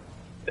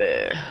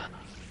 Yeah.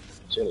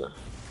 Chillin'.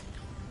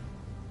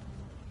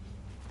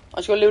 I'm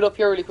just gonna loot up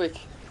here really quick.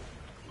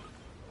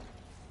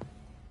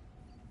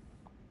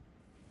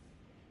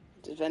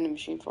 The vending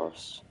machine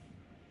first.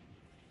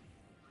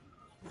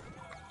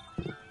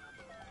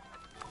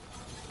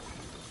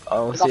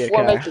 Oh, I see got a 4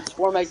 car. make it,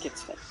 4 make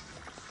it.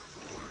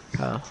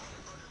 Oh.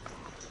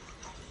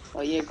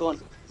 Oh, yeah,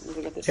 gun. Let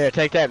me get this. Here,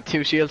 take them.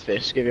 2 shield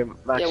fish. Give you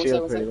max Yeah, one shield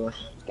sec, one pretty sec. much.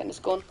 Getting this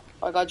gun.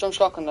 I got a jump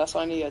shotgun, that's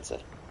all I need, I'd say.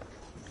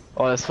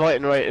 Oh, it's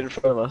fighting right in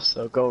front of us,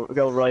 so go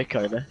right,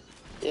 kinda.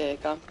 Yeah, you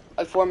can.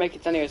 I have 4 make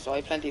it anyway, so I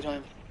have plenty of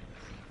time.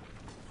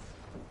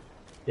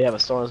 Yeah,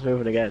 but storm's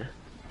moving again.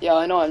 Yeah,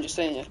 I know, I'm just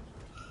saying, yeah.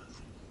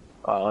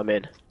 Oh, I'm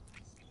in.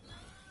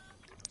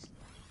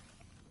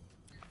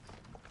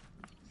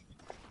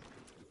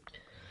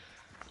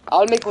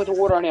 I'll make it with the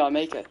water anyway, I'll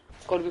make it.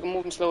 It's gotta be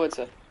moving slow, I'd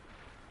say.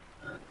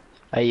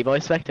 Hey, you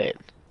boys spectating?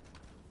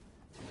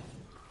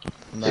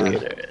 Nah.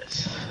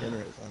 Scooters.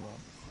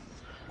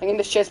 I'm in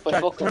this chest, boy,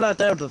 fuck Turn it. that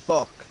down to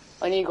fuck.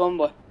 I need a gun,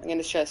 boy. I'm in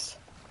this chest.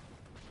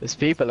 There's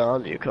people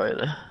on you,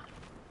 kinda.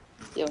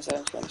 Yeah, one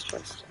second, I'm in this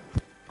chest.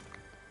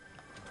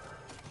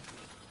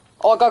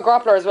 Oh, I got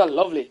grappler as well,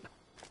 lovely.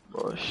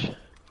 Bush.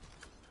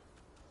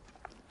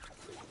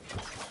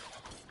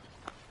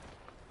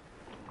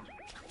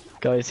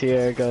 Guys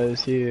here,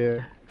 guys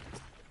here.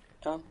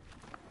 Come.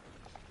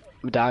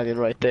 Medallion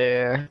right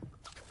there.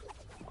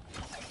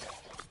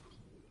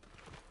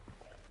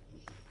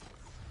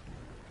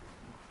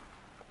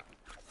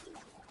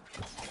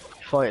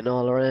 Fighting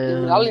all The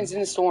around. medallion's in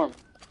the storm.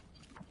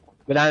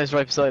 Medallion's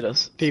right beside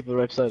us. People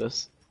right beside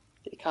us.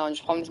 You can't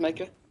just promise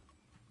make it.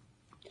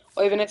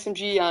 I have an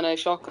SMG and a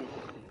shotgun.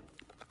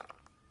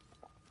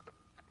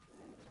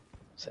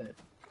 Same.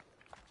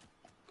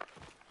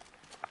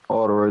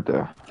 Oh, they're right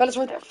there. Fella's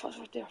right there, fella's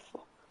right there.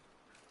 Fuck.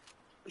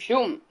 We shoot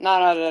him.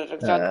 Nah,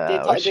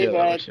 we're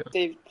shooting.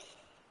 They've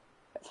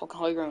fucking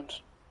high ground.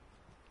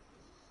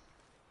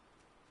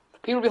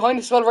 People behind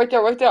us as well, right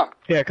there, right there.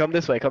 Here, come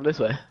this way, come this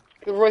way.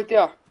 People right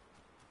there.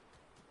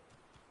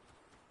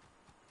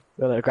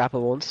 I'm gonna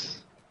grapple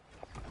once.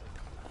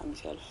 I'm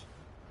myself.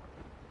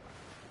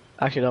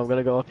 Actually, no, I'm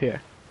gonna go up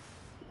here.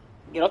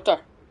 Get up there.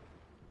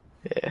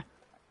 Yeah.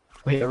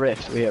 We hit a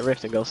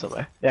rift and go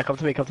somewhere. Yeah, come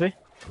to me, come to me.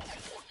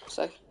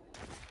 Sec.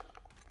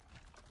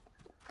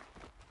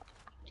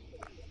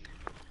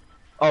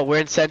 Oh, we're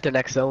in center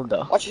next zone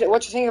though. What you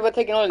think about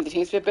taking island? Do you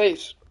think it's a bit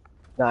bait?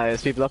 Nah,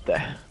 there's people up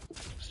there.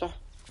 Stop.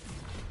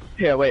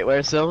 Here, wait,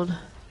 where's zone?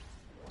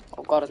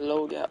 Oh god, it's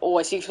low, yeah. Oh,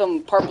 I see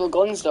some purple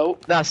guns though.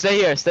 Nah, stay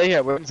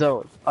here, we're in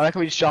zone. I reckon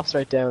we just drop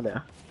straight down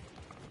now.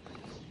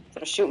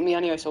 They're shooting me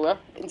anyway, so we're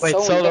in Wait,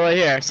 zone. solo right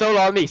here. Solo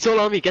on me,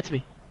 get to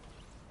me.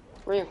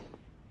 Where are you?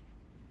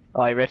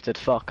 Oh, I rifted,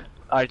 fuck.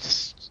 I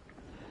just...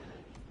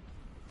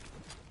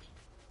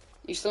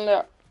 You still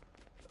there?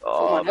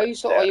 Oh, man, how you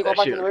still? yeah, Oh, you go they're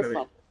back in the shooting rift, for me.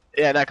 man.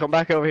 Yeah, now come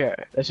back over here.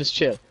 Let's just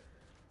chill.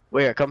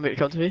 Where? Come to I'm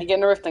me. getting in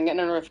the rift, I'm getting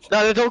in the rift.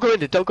 No, don't go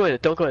in it, don't go in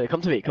it.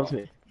 Come to me, come to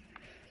me.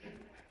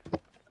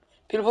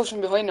 People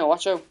pushing behind now,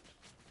 watch out.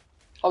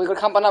 Oh, we gotta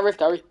camp on that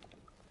rift, are we?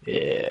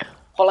 Yeah.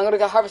 Hold on, I'm gonna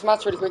get harvest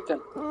mats really quick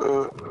then.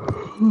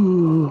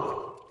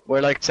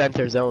 We're like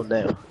center zone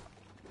now. Do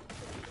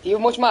you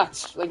have much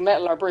mats? Like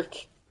metal or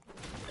brick?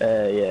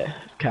 Yeah.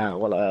 Can't.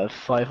 Well, I have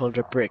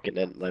 500 brick and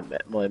then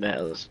my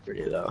metal is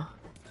pretty low.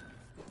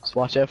 Just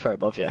watch out for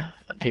above you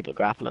and people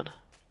grappling.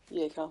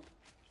 Yeah, you can.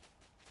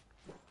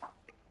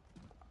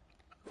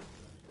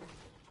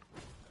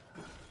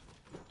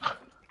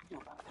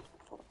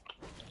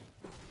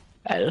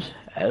 Out.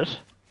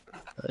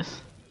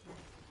 Nice.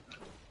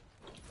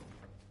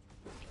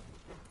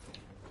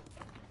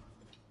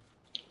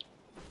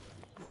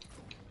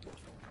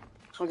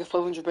 Just want to get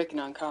 500 breaking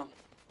on, calm.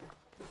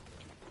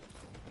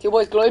 You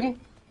boys gliding?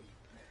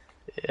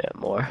 Yeah,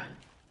 more.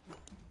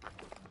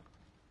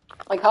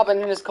 I'm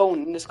hopping in this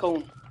cone,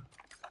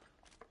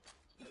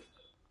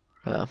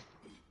 Yeah.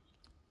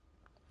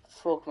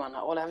 Fuck, man,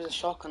 all I have is a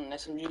shotgun and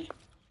SMG.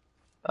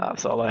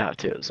 That's all I have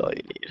too, that's all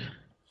you need.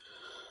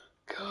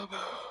 Come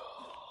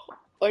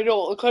on. I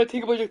know, I kind of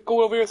think about just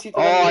going over here and see.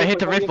 Oh, I hit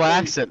the rift by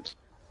accident.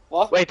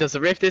 What? Wait, does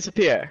the rift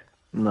disappear?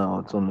 No,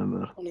 it's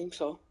unlimited. I don't think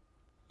so.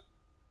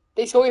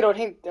 They saw you, I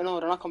think. No,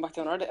 they're not coming back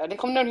down, are they? Are they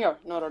coming down here?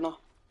 No, they're not.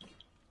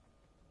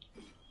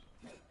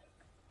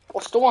 Oh,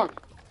 storm.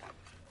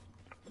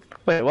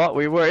 Wait, what?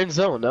 We were in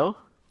zone, no?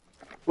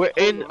 We're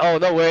in. Oh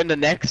no, we're in the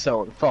next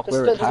zone. Fuck,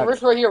 we're There's a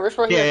rift right here,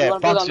 Yeah, You yeah. wanna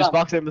build Box, on just that?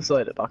 box in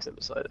beside it. Box in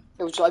beside it.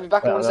 Yeah, I'll be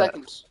back in Right, 1 right.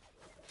 second.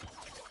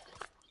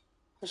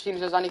 I'm seeing if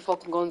there's any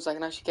fucking guns I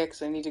can actually get,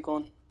 because I need a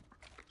gun.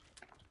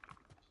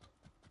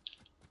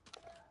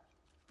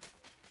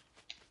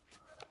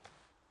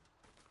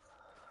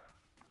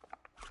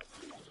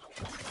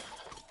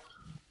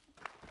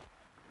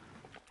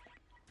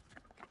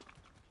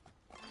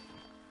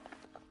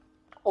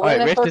 Oh,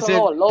 Alright, rift is in.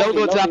 Don't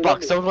go into that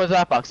box. Lovely. Don't go into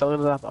that box. Don't go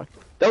into that box.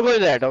 Don't go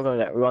in there. Don't go in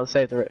there. We want to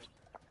save the rift.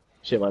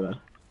 Shit, my bad.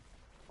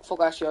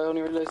 Fuck, actually, I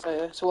only realised that,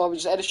 yeah. So what, we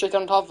just edit straight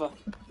down top of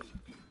it?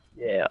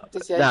 Yeah.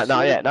 This, Nah,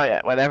 not yet. Not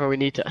yet. Whenever we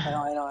need to.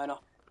 I know.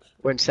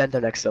 We're in center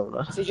next zone,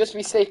 man. See, just to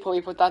be safe,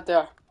 we put that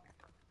there.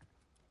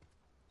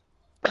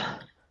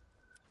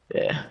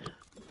 Yeah.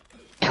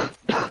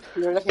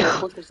 You're looking at the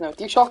footprints now.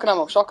 Do you shotgun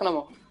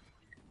ammo?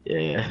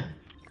 Yeah.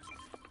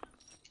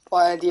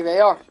 Do you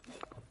have AR?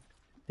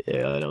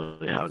 Yeah, I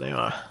don't know how they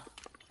are.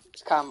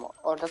 Just calm.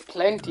 Oh, that's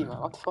plenty, man.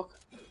 What the fuck?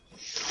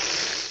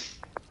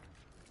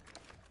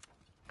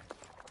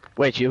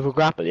 Wait, you have a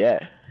grapple,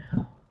 yeah.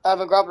 I have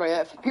a grappler,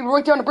 yeah. People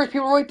right there on the bridge,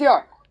 people right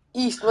there.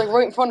 East, like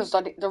right in front of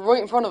us. They're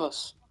right in front of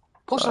us.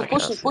 Oh, I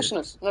can't see Pushing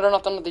us. No, they're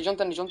not done. They jumped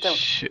down.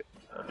 Shit.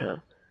 Yeah.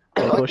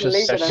 I They push can us.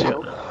 laser Start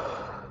them,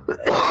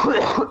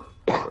 shooting.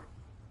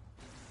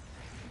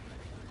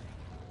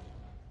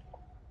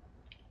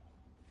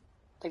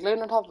 They're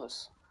gliding on top of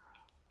us.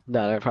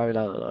 No, they're probably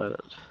not on an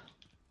island.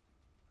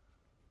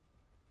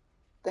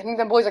 I think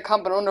them boys are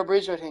camping under a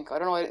bridge, I think. I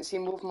don't know, I didn't see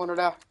them move from under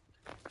there.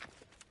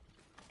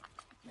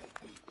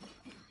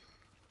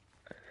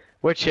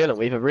 We're chilling.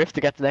 We have a rift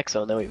to get the next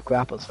zone, then we have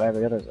grapples for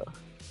every other zone.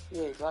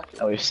 Yeah, exactly.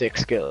 And we have 6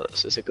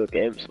 skills. It's a good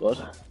game,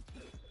 spot.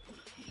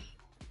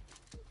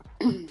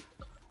 And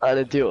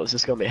the duels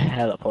is gonna be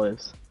hella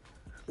points.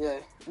 Yeah.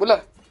 Well,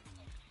 look,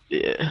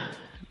 Yeah,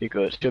 be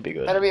good. Should be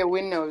good. that'll be a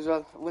win now as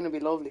well. A win will be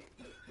lovely.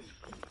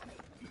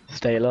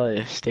 Stay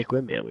alive. Stick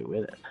with me, and we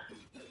win it.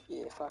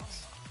 Yeah,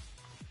 facts.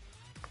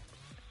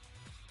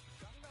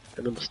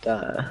 Another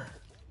star.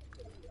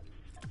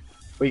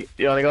 You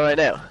wanna go right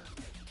now?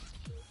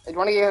 I'd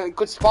want to get a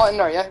good spot in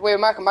there, yeah? Wait,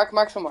 mark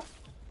somewhere.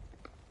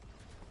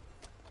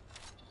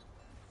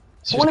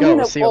 Let's Oh, just let me go. in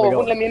We'll it. see where we Oh, go.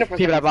 let me in it for a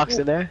People are second. boxed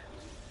in there.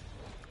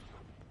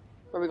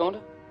 Where are we going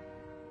to?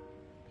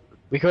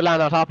 We could land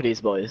on top of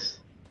these boys.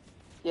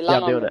 You Yeah,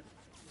 land I'm doing on it.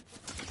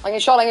 I'm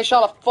getting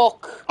shot,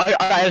 fuck. I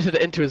edited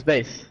it into his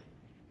base.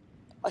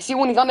 I see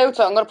one, he's on the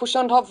outside. I'm gonna push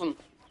down top of him.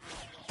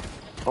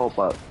 Oh,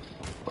 but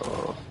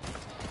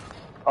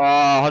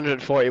Oh,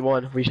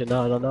 141. We should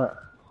not have done that.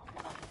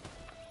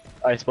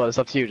 Alright, Spot, it's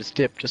up to you. Just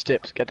dip.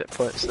 Get that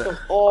push.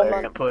 Oh, You're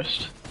man. getting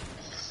pushed.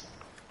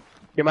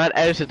 Your man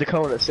edited the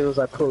cone as soon as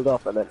I pulled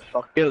up, and then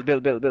fuck. Build.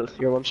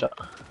 You're one shot.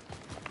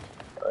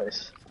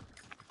 Nice.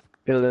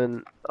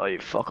 Building. Oh, you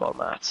fuck all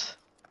mats.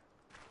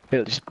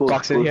 Build. Just Build,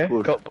 box in build, here.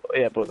 build. Go.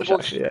 Yeah, build. Bush.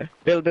 Actually, yeah.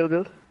 Build.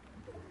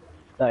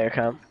 Now you're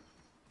calm.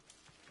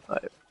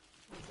 Alright.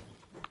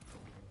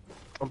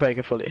 Don't break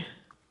it fully.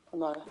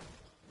 No.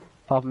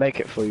 Pop, make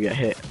it before you get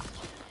hit.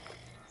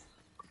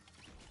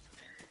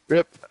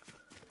 Rip.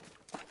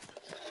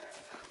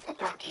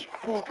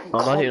 I'm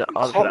not even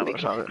on for that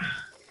much longer.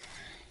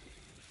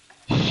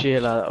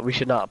 Shit, lad, we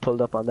should not have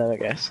pulled up on them, I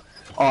guess.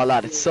 Oh,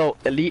 lad, it's so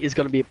elite is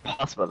gonna be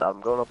impossible. Now. I'm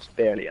going up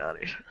barely on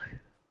it.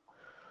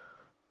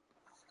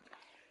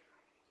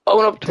 I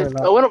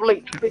went up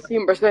like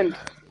 15%.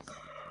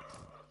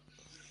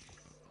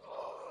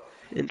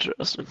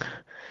 Interesting.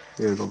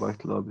 here, go back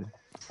to lobby.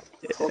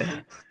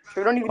 Yeah.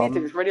 We don't even need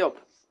to, just ready up.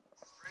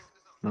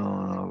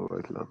 No, go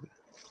back to lobby.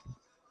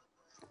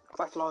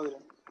 Back to lobby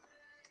then.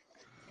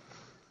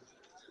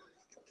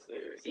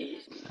 Where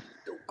is me?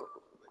 Don't go.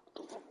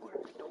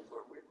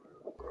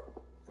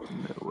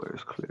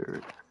 Nowhere's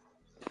cleared.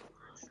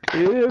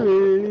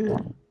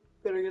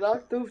 Better get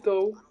active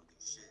though.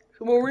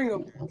 Someone ring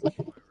him.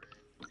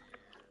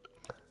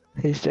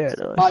 He's there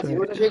now. I Baz, swear. you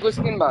know that's a good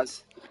skin,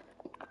 Baz?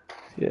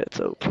 Yeah, it's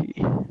OP.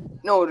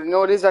 No,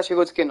 it is actually a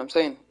good skin, I'm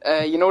saying.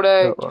 You know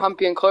the Oh,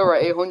 champion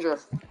Kyra 800?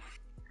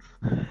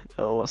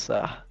 Oh, what's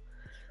that?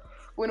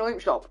 Win item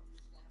shop.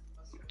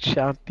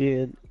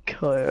 Champion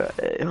Kyra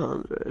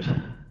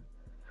 800.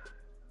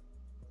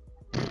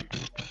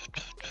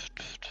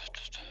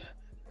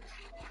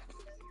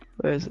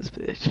 Where's this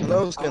bitch?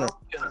 Hello, Skinner.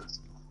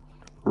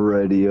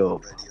 Ready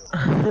up.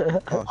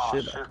 Oh,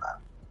 shit.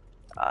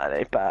 Ah, it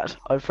ain't bad.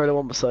 I'm for the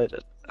one beside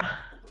it. I'm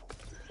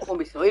gonna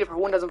be slated for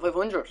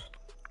 1,500.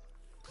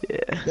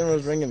 Yeah, Skinner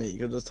was ringing me. You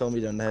could just tell me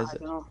down the I headset.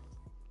 don't know.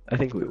 I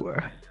think we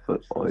were.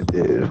 But I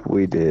did.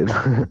 We did.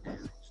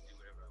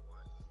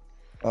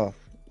 Oh,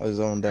 I was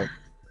zoned out.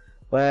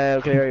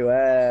 Well, Clary,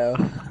 well.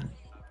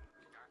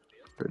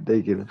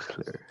 Ridiculous,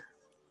 Claire.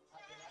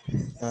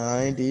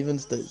 I ain't even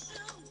stood. I just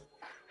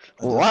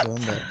What?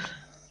 zoned out.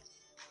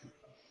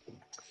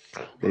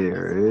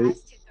 Claire,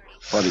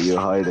 what are you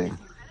hiding?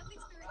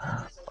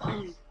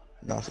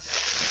 Nothing.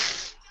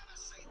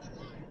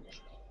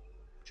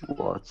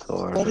 What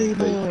sort of Buddy vape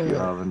do you boy.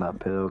 have in that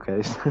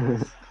pillowcase? I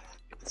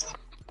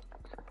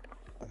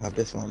have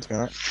this one,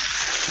 Skinner.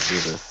 Is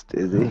it a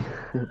stizzy?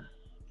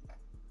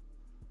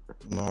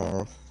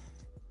 No.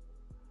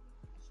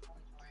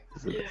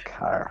 Is it a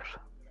cart?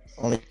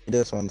 Only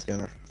this one,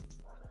 Skinner.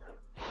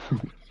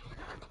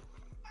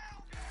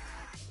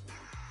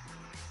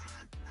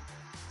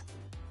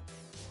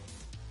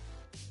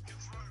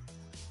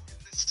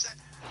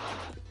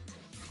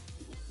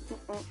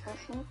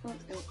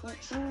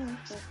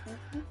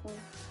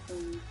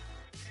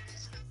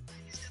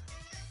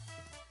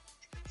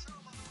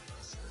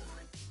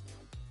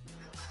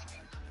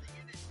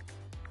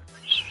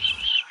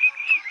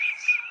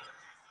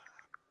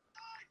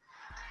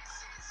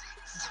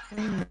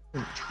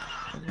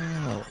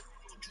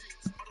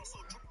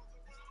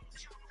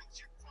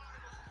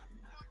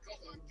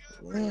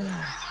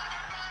 Wow.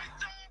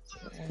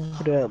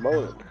 Who the hell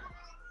moaning?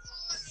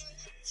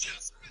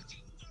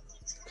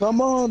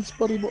 Come on,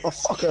 Spuddy boy. Oh,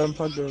 fuck it, I'm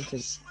plugged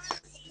everything.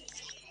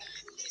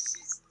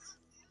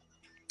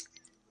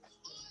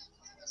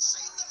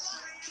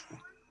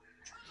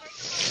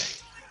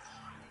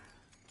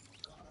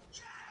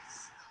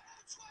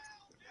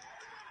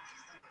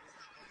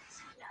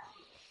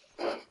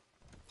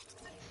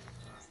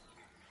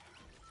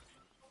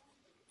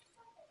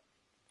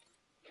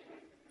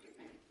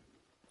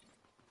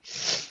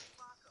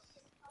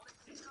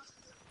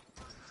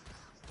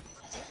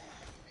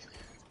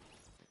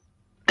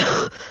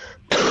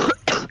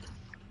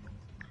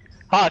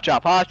 Hot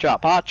drop, hot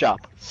drop, hot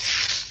drop.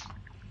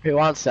 Who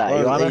wants that?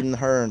 You want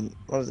it?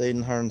 What is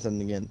Aiden Hearn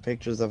sending in?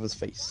 Pictures of his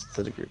face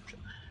to the group chat.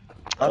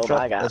 Oh Drop,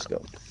 my god. let's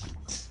go.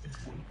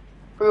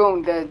 We're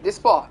going this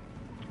spot.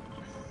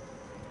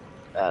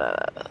 No,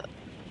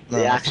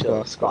 The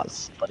actual squad.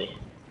 squads, buddy.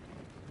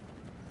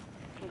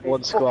 Okay,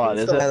 One squad,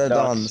 is it? Hella No,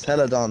 dons,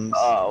 hella dons.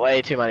 Oh,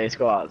 way too many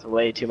squads.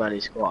 Way too many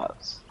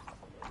squads.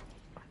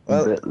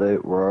 Well- a bit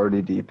late, we're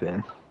already deep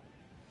in.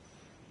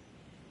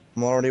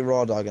 I'm already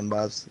raw dogging,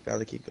 Babs.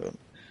 Gotta keep going.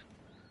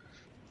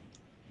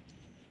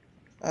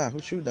 Ah,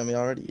 who's shooting at me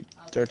already, you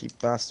dirty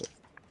bastard?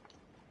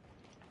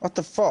 What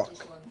the fuck?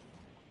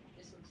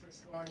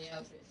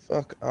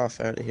 Fuck off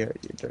out of here,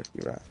 you dirty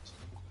rat.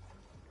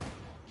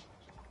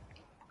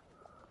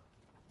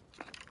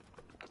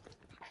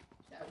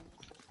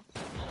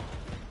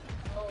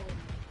 Oh,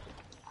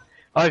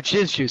 I have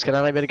jizz juice. Can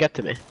anybody get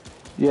to me?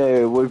 Yeah,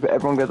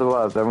 everyone get the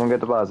bars, everyone get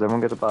the bars,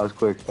 everyone get the bars,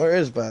 quick. Where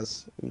is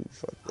Baz? Ooh,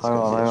 fuck, this Hang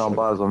gonna be a on,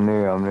 struggle. Baz,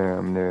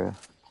 I'm near.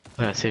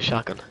 Oh, I see a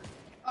shotgun.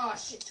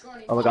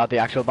 Oh my god, the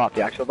actual bot,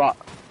 the actual bot.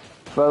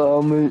 Fella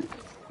on me.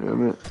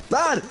 Damn it.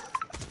 Lad!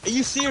 Are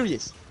you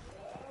serious?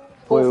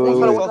 Wait,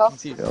 Fucking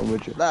serious. Yeah, I'm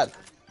with you. Lad.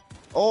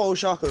 Oh,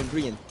 shotgun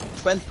green.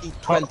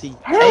 2020.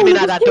 Aiming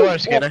at that door,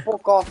 Skinner. Oh,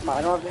 fuck off, man.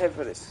 I don't have the head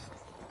for this.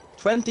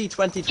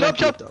 2020. Jump,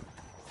 jump. Done.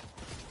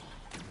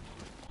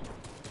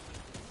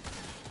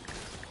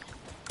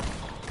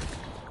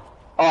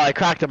 Oh, I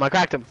cracked him, I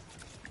cracked him.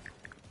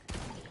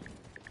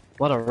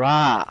 What a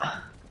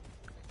rat.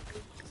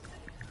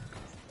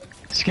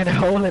 Skinner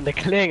hole in the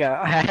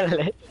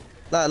clinger.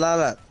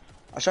 Lad.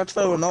 I shot the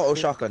fellow with an auto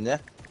shotgun, yeah?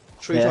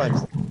 Three Yeah.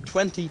 times.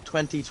 20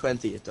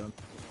 it done.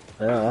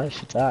 Oh, I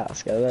should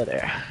ask. Get out of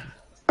there.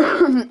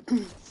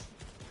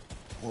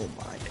 Oh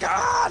my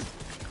god!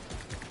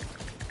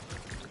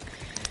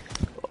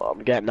 Oh,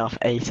 I'm getting off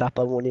ASAP,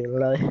 I won't even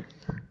lie.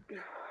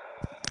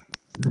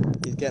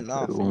 He's getting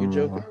off, are you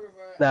joking?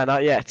 Nah,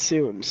 not yet.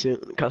 Soon.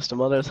 Cause the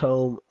mother's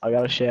home. I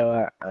gotta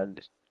shower and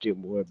do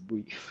more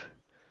brief.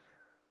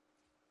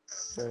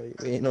 Sorry,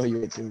 we ain't know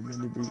you were doing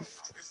really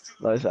brief.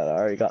 Like I said, I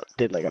already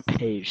did like a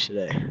page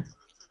today.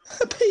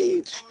 A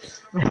page!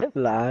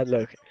 Lad,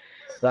 look.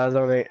 I was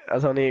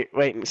only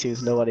waiting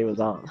since nobody was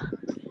on.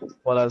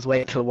 Well, I was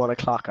waiting till 1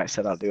 o'clock. I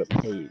said I'll do a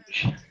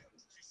page.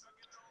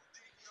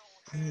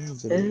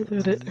 This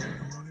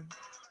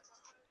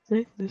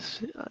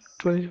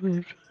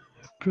 2020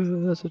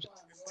 president.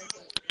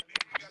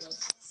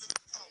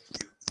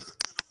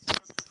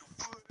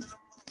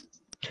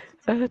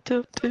 I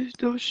don't take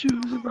those shoes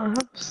in my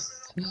house.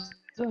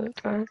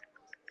 I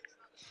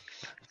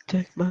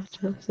take my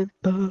chance and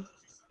buzz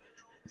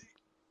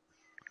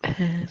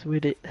hands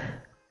with it.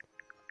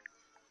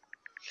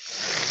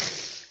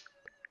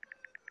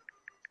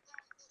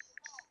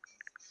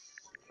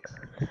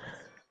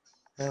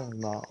 Hell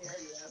no.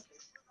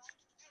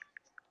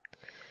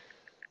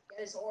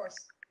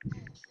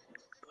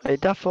 Hey,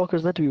 that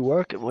fucker's meant to be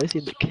working. Why is he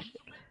in the kit?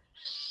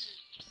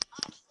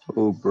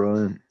 Oh,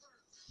 Brian.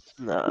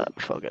 Nah,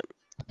 fucking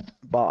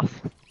boss.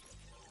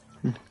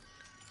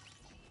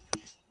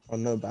 Oh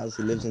no, Baz,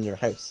 he lives in your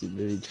house. He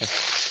literally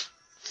just...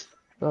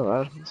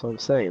 Alright, that's what I'm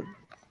saying.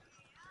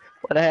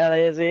 What the hell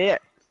is he?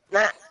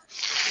 Nah.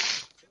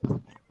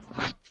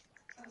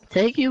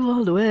 Take you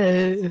all the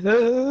way.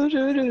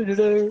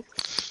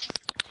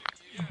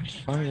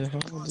 I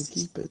want to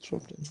keep it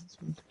dropping.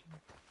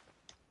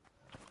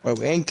 Well,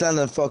 we ain't planning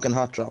a fucking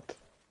hot drop.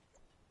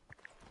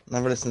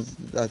 Never listen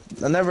to that.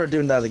 I'm never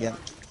doing that again.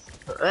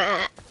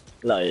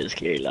 Liars,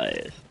 clear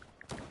liars.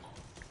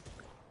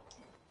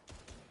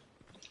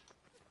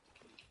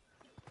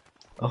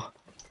 Oh.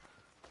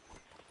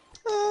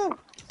 Ah.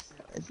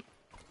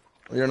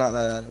 You're not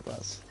that at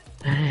Baz.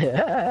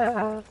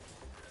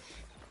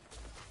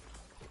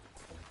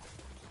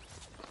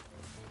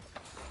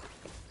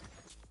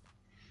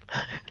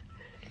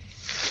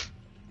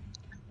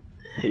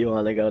 You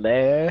wanna go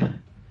there?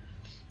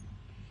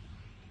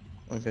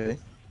 Okay.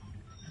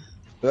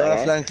 We're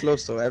Okay. off land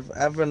close though.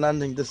 Everyone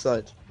landing this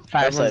side.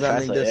 Far Everyone's side, far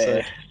landing side,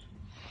 this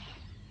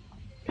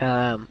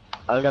yeah. side.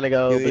 I'm gonna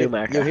go blue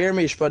marker. You hear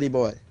me, Spuddy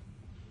boy?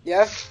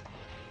 Yeah?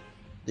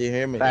 Do you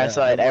hear me? Far Yeah,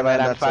 side, everyone everybody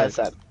land land that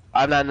far side.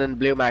 I'm landing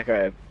blue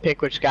marker.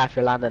 Pick which gaff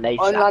you're landing ASAP.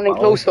 I'm landing boy.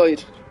 close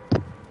side.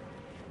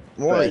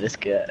 Why? Bro, this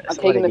guy. I'm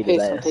Somebody taking the be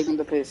piss. I'm last. taking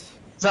the piss.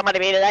 Somebody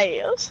be the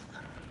last.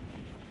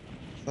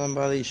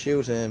 Somebody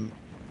shoot him.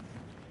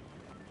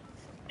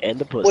 In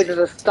the Wait, pussy. there's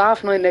a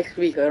staff night next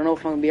week. I don't know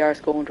if I'm gonna be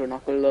arse going to or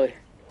not gonna lie.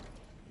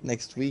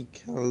 Next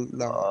week. How long?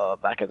 Oh,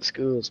 back in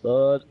schools,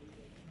 bud.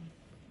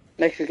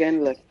 Next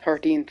weekend, like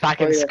 13th.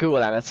 Back in Friday.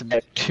 school, and it's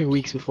about 2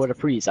 weeks before the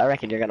prees. I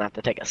reckon you're gonna have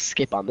to take a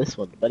skip on this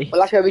one, buddy.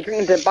 Well, actually, I'll be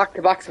drinking the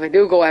back-to-backs if I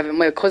do go. I have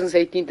my cousin's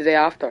 18th the day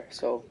after,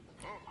 so.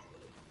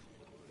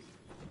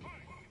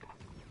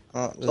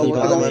 Oh, there's So a we're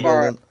gun in going my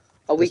for building.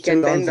 a There's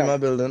weekend 2 guns in bender. my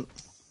building.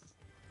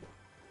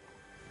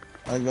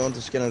 I'm going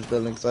to Skinner's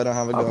building because I don't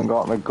have a I haven't gun.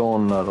 gotten a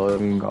gun, lad. I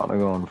haven't gotten a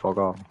gun. Fuck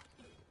off.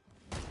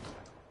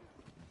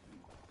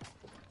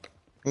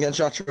 I'm getting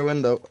shot through a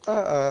window.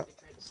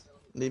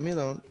 Leave me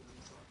alone.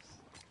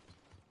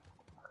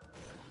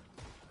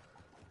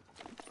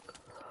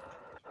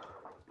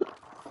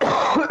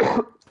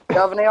 You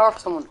have an AR for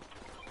someone?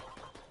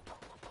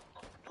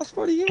 That's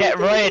what you Get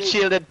want to riot do.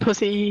 shielded,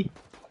 pussy.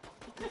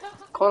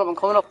 Coming up, I'm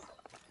coming up.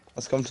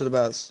 Let's come to the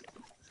bus.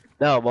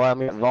 No, boy, I'm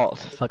getting vault.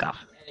 Fuck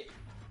off.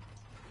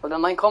 Well,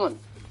 then mine coming.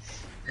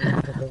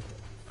 Alright,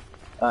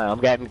 I'm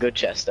getting good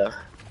chest though.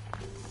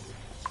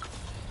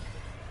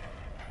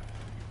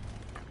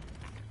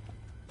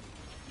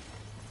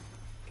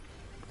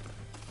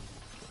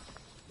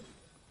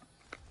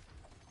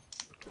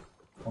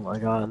 Oh my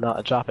god, not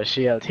a drop of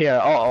shield here.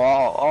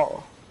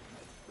 Oh.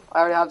 I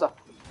already have that.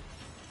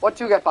 What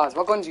you get, Baz?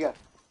 What guns you get?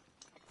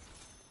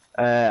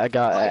 I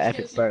got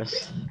epic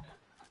burst.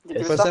 Did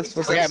you Footsteps,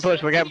 We're getting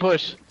pushed, we're getting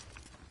pushed.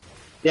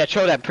 Yeah,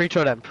 throw them,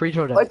 pre-throw them.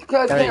 Wait,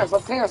 Gary.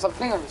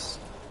 clingers.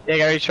 Yeah,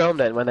 Gary, throw them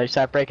then when they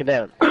start breaking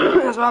down.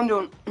 That's what I'm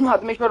doing. I have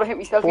to make sure I don't hit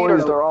myself either.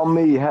 Boys, they're on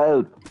me.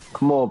 Help.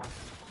 Come up.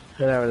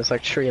 There, there's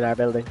like 3 in our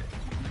building.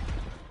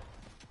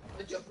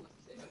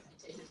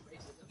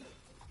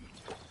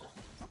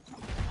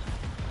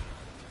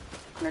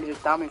 I nearly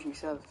just damaged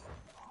myself.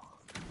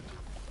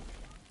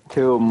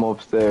 2 of them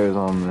upstairs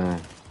on me.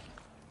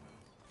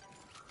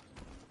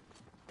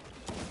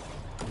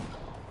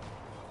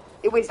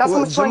 Hey, wait, that's Well,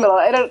 how much triangle.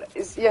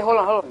 Yeah, hold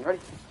on, ready?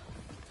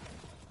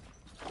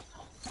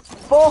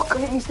 Fuck, I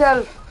hit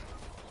myself.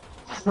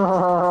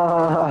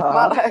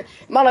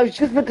 Man, I was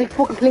just about to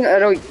fucking cling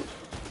it.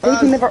 They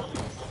can never.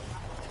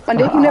 And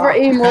they can never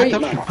aim right,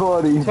 man.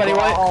 Buddy, 21.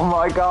 oh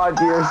my god,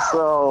 you're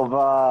so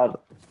bad.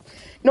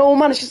 No,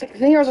 man, it's just like the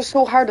clingers are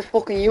so hard to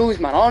fucking use,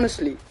 man.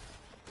 Honestly.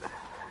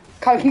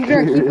 Cal, keep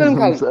filming,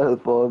 Cal.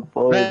 Himself on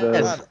fire, Red.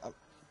 man. Lad,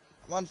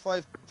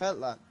 1-5 felt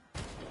lad.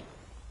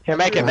 Here,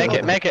 make it,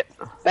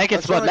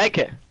 Spud, make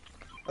it.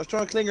 I was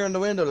trying to clinger in the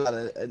window,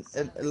 lad.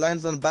 It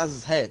lands on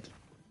Baz's head.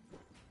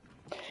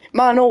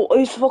 Man, no, I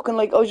was fucking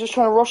like, I was just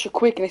trying to rush it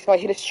quick and I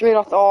hit it straight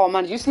off the. Oh,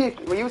 man, did you see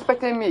it? Were you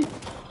expecting me?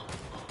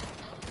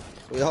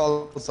 We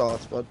all saw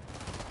it, but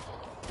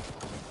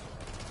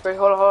Wait,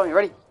 hold on, you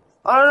ready?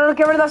 Oh, no,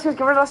 get rid of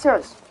that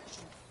stairs,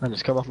 Man,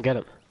 just come up and get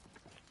him.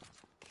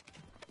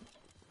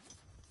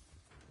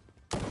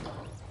 Is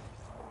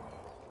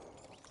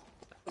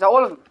that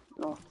all of them?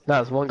 No. No,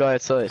 there's one guy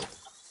outside.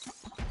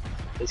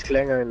 He's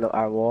clinging in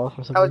our wall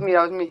or something. That was me.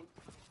 Right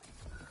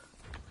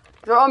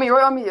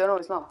on me. Oh, no,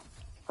 it's not.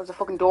 There's a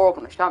fucking door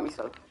open, I shot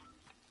myself.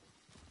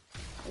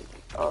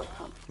 Oh, I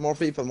can't.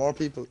 more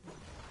people.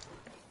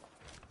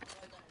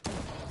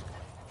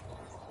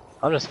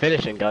 I'm just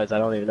finishing, guys. I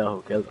don't even know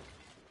who killed him.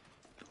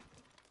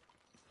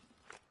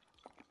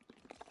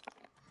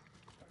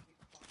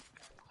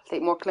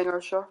 Take more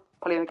clingers, sure.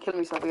 Probably gonna kill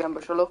myself again,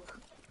 but sure, look.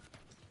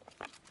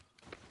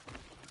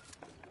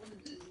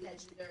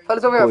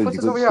 Fellas over here, Boys,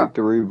 you footsteps could over here. stick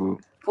the reboot.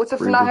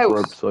 Footsteps in that Reboot's right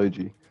house. beside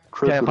you. Can't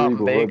Triple pop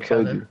reboot big, right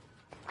beside can you.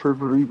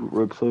 Triple reboot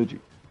right beside you.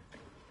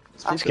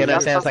 Skinner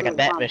That's sounds like a absolutely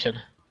death fine. mission.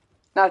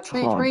 Now,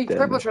 three, Oh, three, damn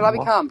triple, it, sure, that'd be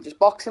what? calm. Just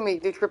boxing me,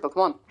 do triple,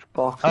 come on.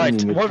 Boxing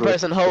Alright, me one with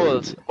person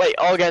hold. Wait,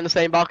 all get in the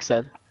same box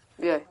then.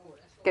 Yeah.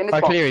 Get in this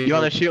Alright, box. Cleary, you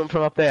wanna shoot him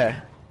from up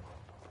there?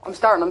 I'm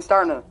starting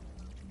it.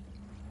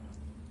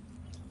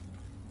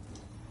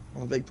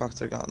 Oh, big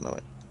box are gone, no way.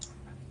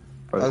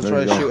 Right, I'll there try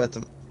you to go. shoot at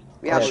them.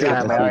 We I'll have Yeah, shoot we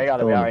at them. already got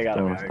it, we Done, already got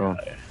it, we done, already done.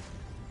 got it.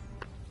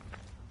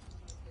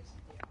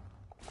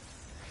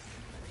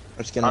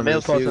 I'm just getting I'm rid mill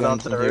of a few posting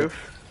guns onto the in here.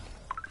 roof.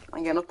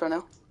 I'm getting up there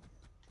now.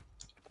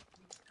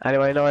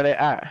 Anyway, know where they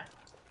are?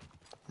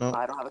 No.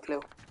 I don't have a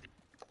clue.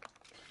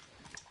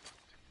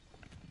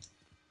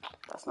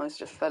 That's nice,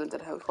 just fell into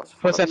the house. What's the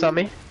fuck Footsteps up on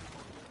me.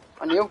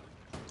 On you?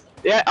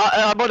 Yeah,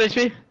 I'm on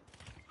HP.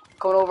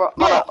 Coming over.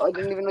 Man, I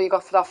didn't even know you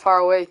got that far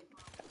away.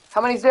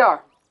 How many's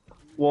there?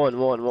 One.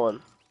 Oh,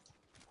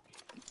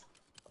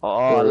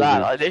 Where is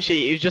lad, he? I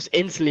literally, he was just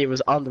instantly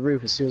was on the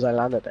roof as soon as I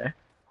landed there.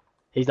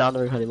 He's not on the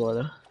roof anymore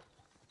though.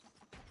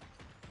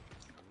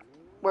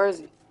 Where is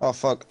he? Oh,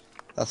 fuck.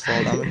 That's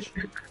fall damage.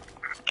 Is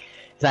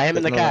that him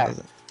in the No, car? that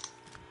isn't.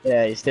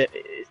 Yeah, he's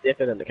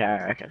dipping in the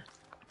car, I reckon.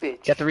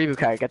 Bitch. Get the reboot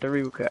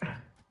car,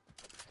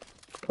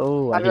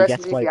 Oh, Have and your he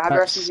gets SMG for my you. Have your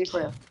burst. SMG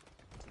for you.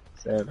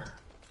 Soon.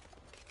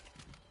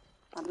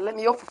 And let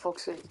me up for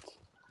fuck's sake.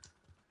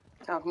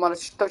 Come on,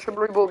 let's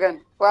triple reboot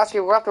again. Well,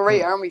 actually, we're at the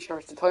rate, aren't we? Sure,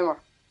 it's the timer.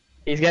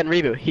 He's getting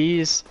reboot.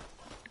 He's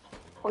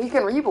Oh, he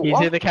can reboot. in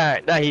What? the car.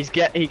 No, he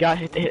got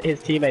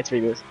his teammates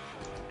reboot.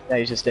 Yeah,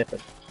 he's just dipping.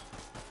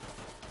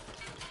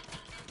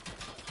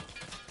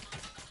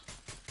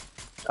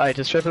 Alright,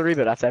 just triple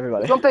reboot. That's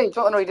everybody. Jump in.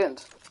 No, he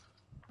didn't.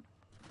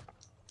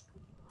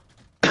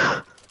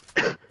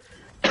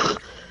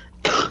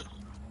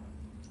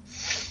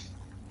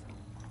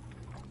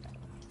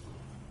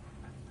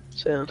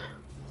 Sound.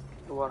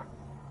 The water.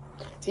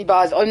 See,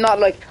 Baz, I'm not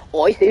like,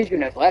 oh, I saved you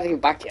now, so I have to give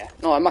it back to you.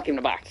 No, I'm not giving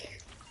it back.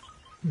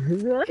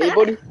 Okay,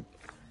 buddy?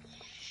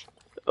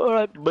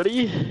 Alright,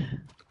 buddy.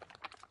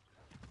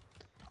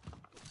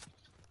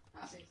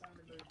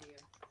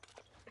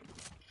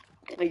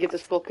 I get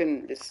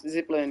this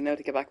zip line now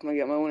to get back and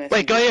get my own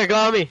Wait, go here, go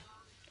on me.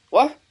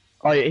 What?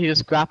 Oh, yeah, he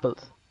just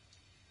grappled.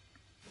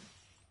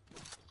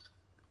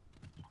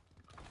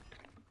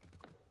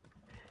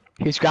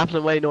 He's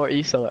grappling way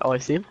northeast, so I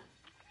see him.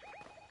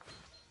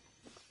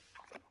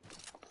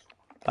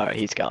 Alright,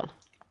 he's gone.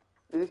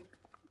 Is he?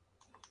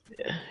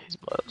 Yeah, he's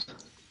miles.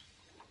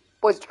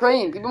 Boys,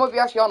 train. People might be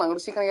actually on. I'm gonna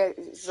see can I get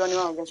is there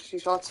anyone get a few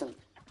shots in.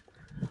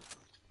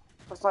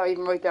 That's not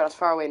even right there. That's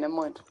far away. Never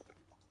mind.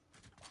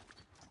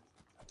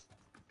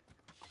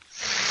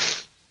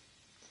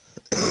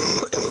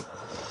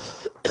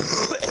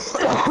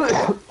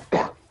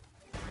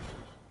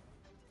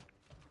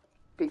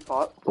 Big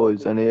pot.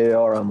 Boys, any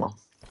AR ammo?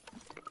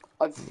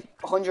 I've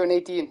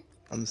 118.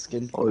 I'm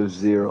skinned. Oh,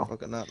 0.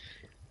 Fucking that.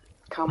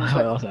 Calm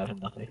I also have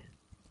nothing.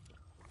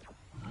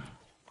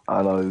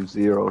 I know,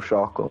 0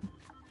 shotgun.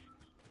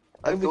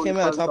 I think we came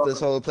out on top of this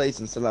whole place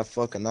and still have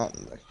fucking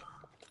nothing. Like.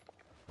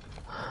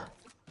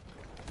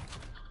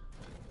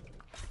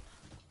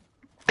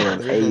 An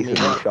There isn't 8 in any the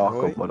that,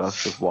 shotgun, boy. but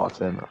that's just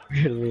what's in it.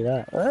 Really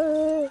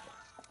that?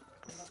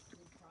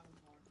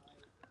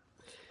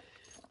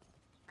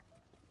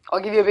 I'll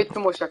give you a bit too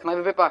much there. Can I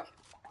have a bit back?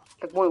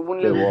 Like one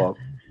Bit little, what?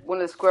 one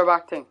little square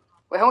back thing.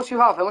 Wait, how much you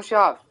have? How much you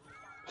have?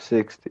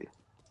 60.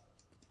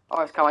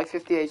 Alright, come on,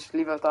 58. Just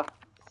leave it at that.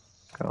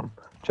 Come.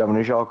 Do you have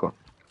any shotgun?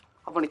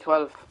 I've only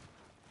 12.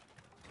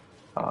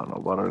 I don't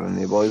know, better than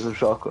you boys with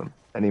shotgun.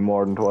 Any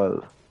more than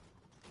 12?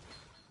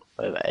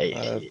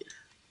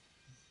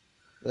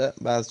 Yeah,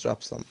 Baz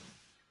dropped some.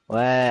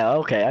 Well,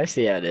 okay, I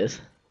see how it is.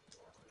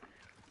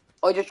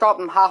 I just dropped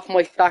him half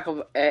my stack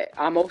of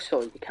ammo,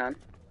 so you can.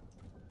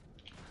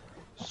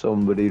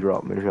 Somebody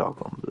drop me a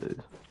shotgun, please.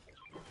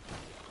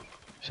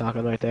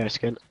 Shotgun right there,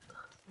 skin.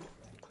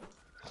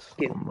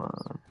 Skin. Come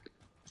on.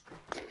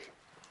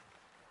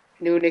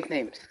 New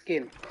nickname,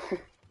 Skin.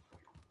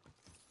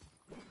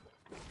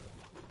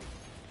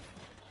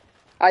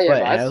 Ah, yeah,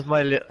 Wait, Baz. how's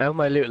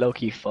my loot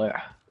low-key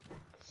fire?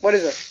 What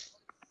is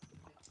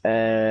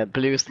it?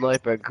 Blue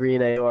sniper,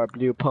 green AR,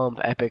 blue pump,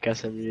 epic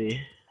SMG.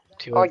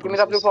 Oh, give me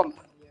that blue pump.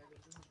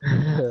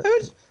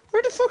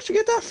 Where the fuck did you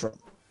get that from?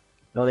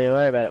 Don't even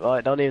worry about it,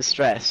 boy. Don't even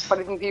stress. What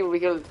do you think people we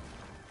killed?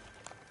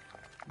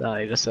 No,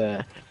 you just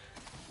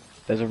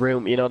there's a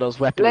room, you know those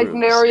weapon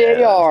Legendary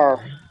rooms.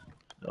 AR.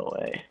 No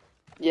way.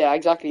 Yeah,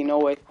 exactly, no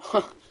way.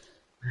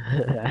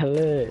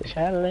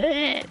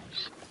 Challenge.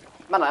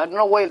 Man, I don't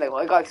know why, like,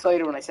 I got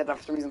excited when I said that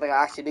for some reason, like,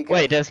 I actually did get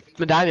Wait, there's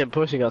medallion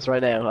pushing us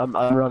right now. I'm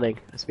running.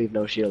 We have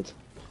no shields.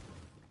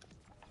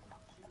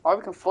 Or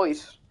we can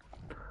fight.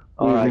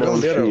 Alright, no go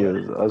the other way.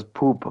 shield. As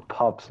poop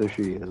pops a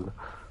shield.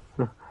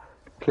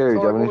 Claire,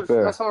 do you have any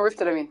spare? Someone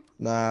rifted, I mean.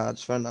 Nah, I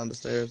just went down the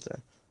stairs there.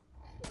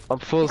 I'm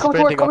full Come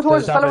sprinting towards up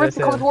us, to the fella top of rifted,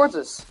 this come hill. towards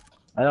us.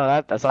 I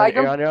know that's Tag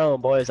you're them. on your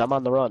own, boys. I'm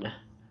on the run.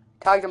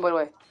 Tag them, by the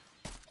way.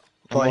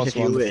 Point also if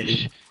you on the wish.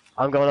 fleet.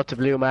 I'm going up to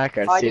blue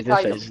marker and I see if did this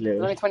tag them. place is There's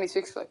only loot.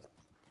 26, like.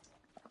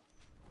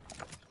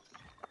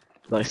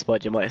 Nice,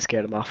 bud. You might have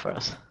scared him off for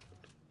us.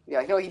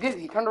 Yeah, no, he did.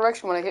 He turned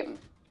direction when I hit him.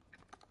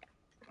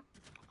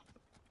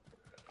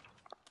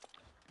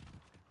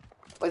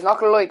 I was not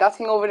gonna lie, that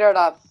thing over there,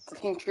 that the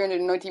thing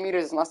 390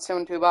 meters is not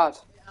sounding too bad.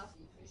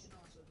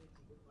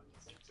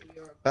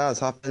 Baz,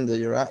 hop into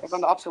your They're apps.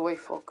 going the opposite way,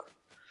 fuck.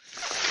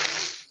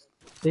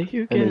 Think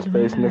you Any can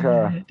space in the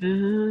car?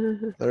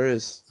 There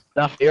is.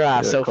 Not for your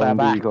ass Yeah, so far come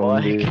back, D, come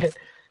boy. D.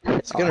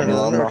 Skinner, I there's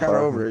know, I'm another not car far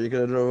over. from- You could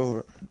have drove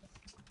over.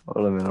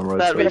 Well, I mean, I'm right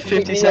That'll be side.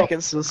 Pick 50 me up.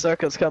 seconds till the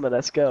circle's coming,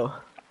 let's go.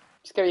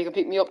 Scary, you can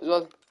pick me up as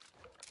well.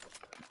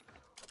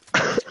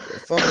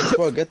 Fucking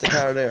squad, get the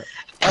car there.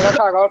 I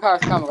got a car,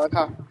 scam, I got a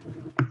car.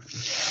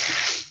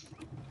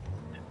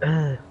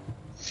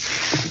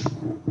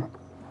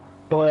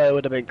 Boy, I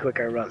would have been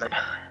quicker running.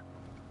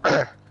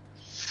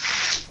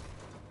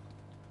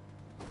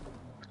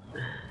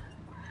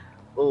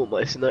 Oh,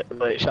 my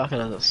shotgun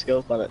has a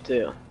scope on it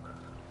too.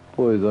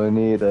 Boys, I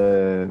need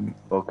a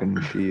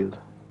fucking shield.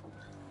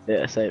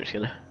 Yeah, same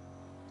Skinner.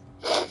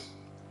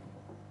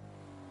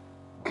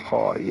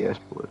 Oh, yes,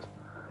 boys.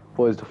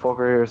 Boys, the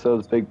fucker here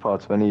sells big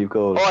pots when you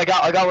go. Oh, I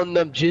got one of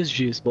them jizz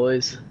juice,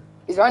 boys.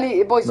 Is there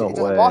any, boys, No there's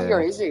a bot way.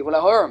 here, is he? Will I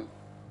hire him?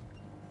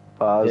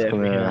 Baz, Yeah, come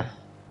we here. can.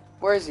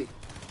 Where is he?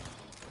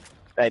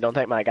 Hey, don't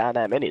take my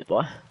goddamn minis,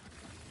 boy.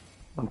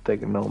 I'm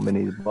taking no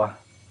minis, boy.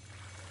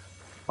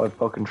 I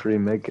fucking 3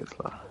 medkits,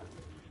 lad.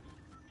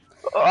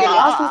 Yeah, the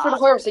last one for the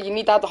hire said you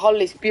need to have the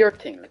holiday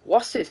spirit thing. Like,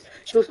 what's this?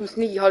 Show some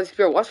sneaky holiday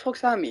spirit. What the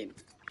fuck's that mean?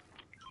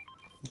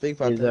 Big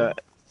part there.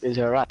 These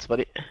are rats,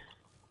 buddy.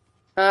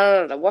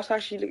 No, what's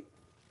actually, like...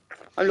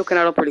 I'm looking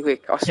that up pretty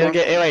quick. Oh, He'll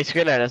get, anyway,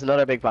 Skinner, there's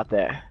another big pot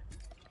there.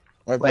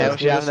 Right, Wait, how Baz,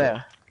 much you go have this way.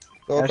 now?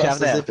 Go How much across you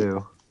the have zip. now?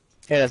 2.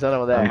 Here, there's another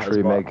one there. And 3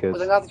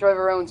 Because I medkits. got to drive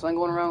around, so I'm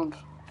going around.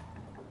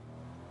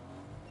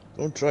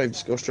 Don't drive,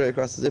 just go straight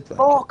across the zip line.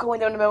 Oh,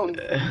 going down the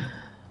mountain.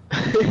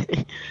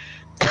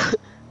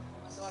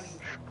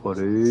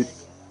 Buddy.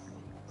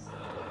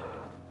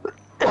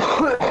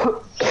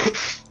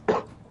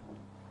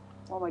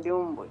 What am I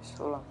doing, boys?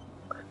 Hold on.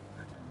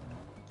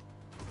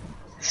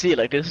 See,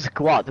 like, this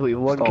squad, we have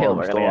one Storm, kill,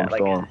 we're gonna get,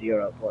 storm, like,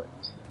 0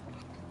 points.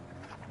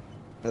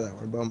 Yeah,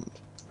 we're bummed.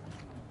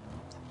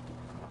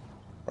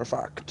 We're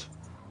fucked.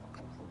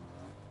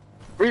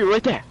 Were you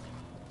right there?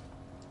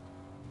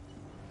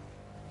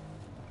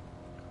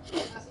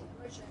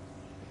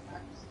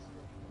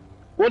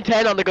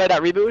 $110 on the guy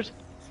that rebooted.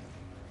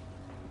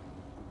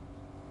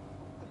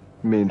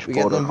 Me and We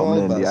getting Spud are coming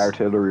in. involved, The Baz?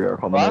 artillery are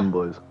coming What? in,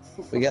 boys.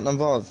 We getting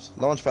involved.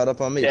 Launchpad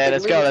up on me. Yeah,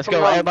 let's go, let's go.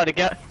 Come on. Everybody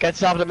get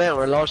top of the mountain,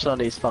 we're launching on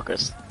these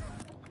fuckers.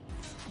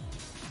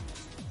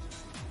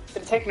 The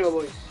techno,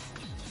 boys.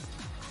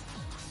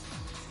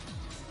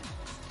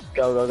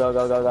 Go, go, go,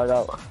 go, go, go,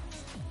 go.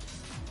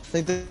 I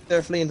think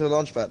they're fleeing to the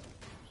launchpad.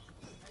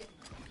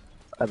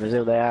 I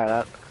presume they are,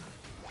 that.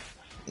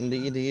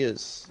 Indeed he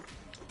is.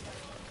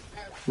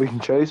 We can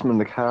chase them in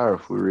the car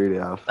if we really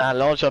have. Ah,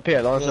 launch up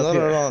here, launch up Another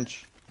here.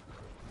 launch.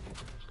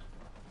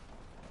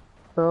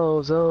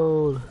 Oh,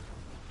 zone.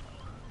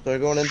 They're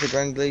going into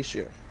Grand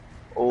Glacier.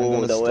 Oh,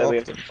 gonna the way we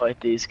have stalk to fight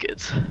these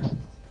kids.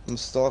 I'm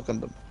stalking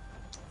them.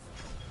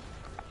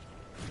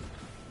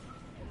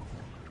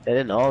 They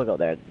didn't all go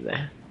there, did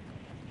they?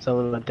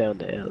 Someone went down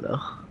the hill, though.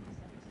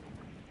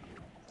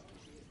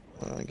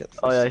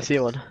 Oh, yeah, I see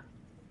one.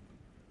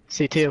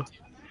 See 2.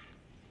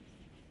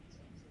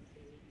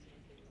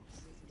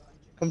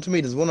 Come to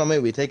me, there's one on me,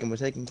 we take him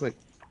quick.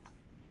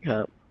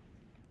 Yeah.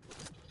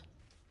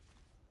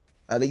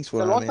 At least So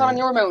one what's on that on me.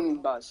 your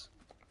mountain, Baz?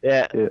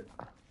 Yeah. Yeah.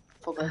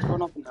 Fuck, let's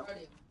run up now.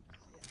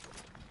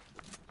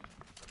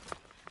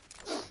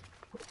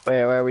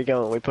 Where are we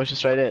going? We pushing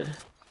straight in.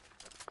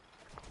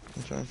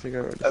 I'm trying to figure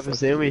out where the I fuck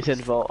presume he he's is.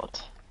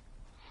 involved.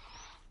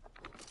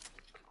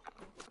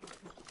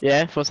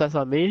 Yeah, footsteps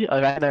on me. I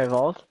reckon they're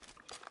involved.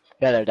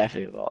 Yeah, they're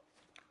definitely involved.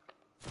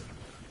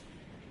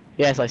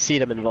 Yes, I see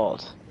them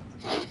involved.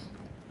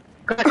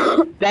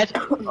 Dead.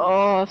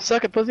 Oh,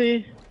 suck it,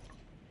 pussy.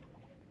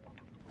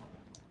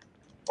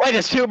 Wait,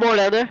 there's 2 more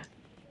down there.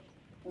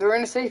 They're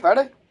in the safe, are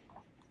they?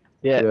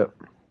 Yeah. Yeah.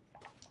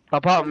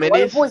 I'll pop Wait,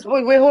 minis. boys,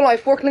 wait, hold on, I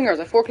have 4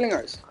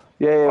 clingers,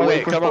 Yeah, Okay,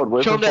 wait for come Spud, on.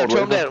 wait Show for them down, Spud, show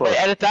them wait down. for Wait,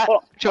 Spud. edit that. Hold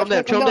on. Show them down,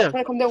 I'm show them trying down.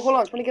 to come down, hold on,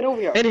 I'm trying to get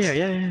over here. In here,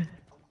 yeah.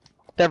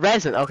 They're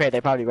resin. Okay,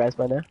 they probably res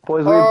by now.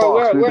 Boys, Oh, leave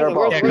box, leave where- their where-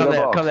 box, Yeah, leave come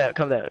their down, box.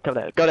 come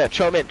down. Go down,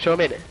 show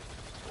them in.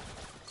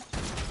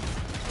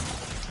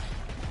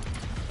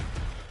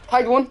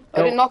 Tied one. I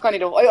Go. didn't knock on it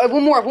though. I have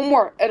one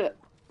more. Edit.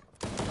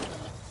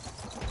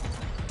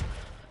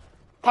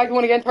 Tagged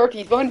one again, 30.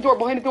 He's behind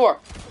the door.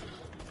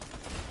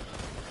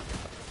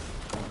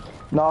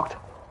 Knocked.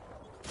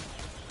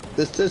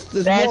 There's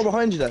Dead. more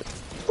behind you, Dad.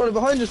 Buddy,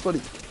 behind us,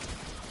 buddy.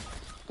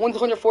 One's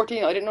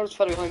 114. I didn't notice the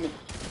fella behind me.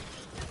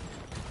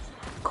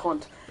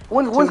 Cunt.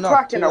 One's knocked,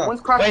 cracked in two there. knocked.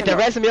 One's cracked Wait, in they're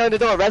there. resing behind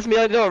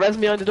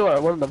the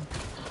door. One of them.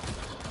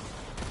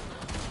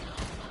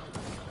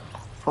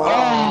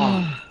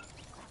 Oh.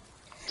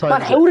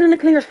 Man, how did the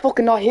clingers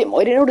fucking not hit him?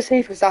 I didn't know the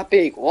safe was that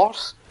big.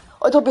 What?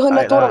 I thought behind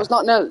that Right, door nah. there was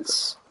nothing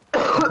else.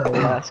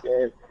 Last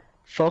game.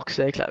 Fuck's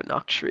sake, I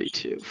knocked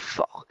 3-2.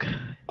 Fuck.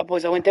 Oh,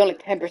 boys, I went down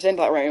like 10%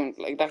 that round.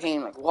 Like that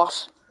game. Like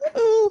what?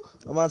 Ooh,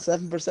 I'm on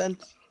 7%.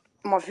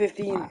 I'm on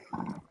 15.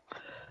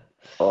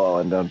 Oh,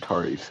 and down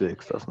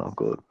 36. That's not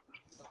good.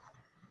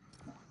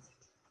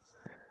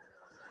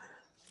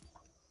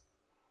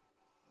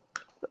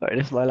 Alright,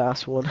 this is my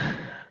last one.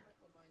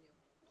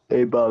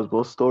 Hey, Baz,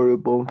 what story of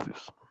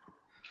Bonfils?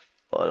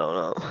 I don't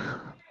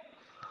know.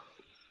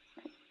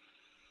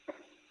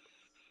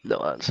 No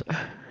answer.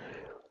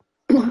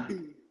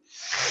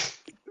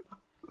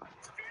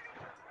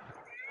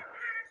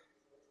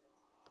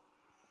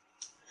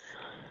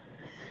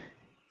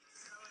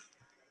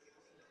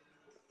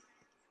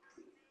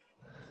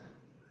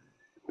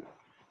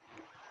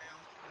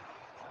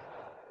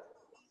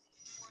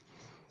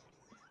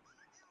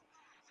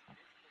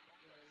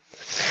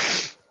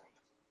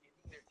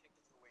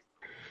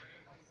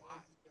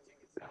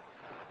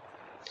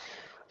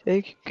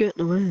 Take you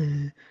getting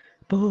away,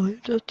 boy,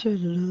 just turn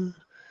it on.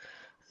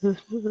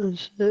 That's what I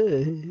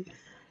say.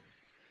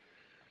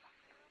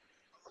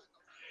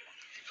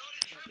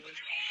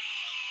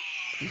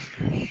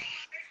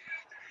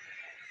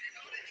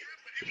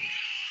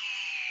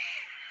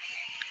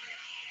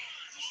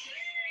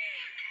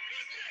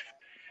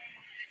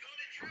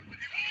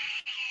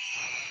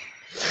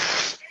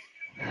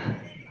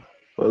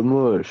 Well,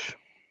 mush.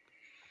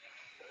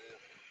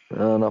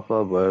 Not bad,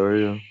 boy, where are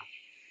you?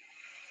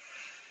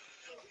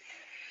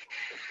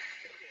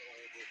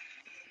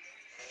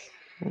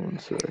 One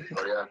second.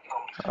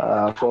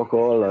 Fuck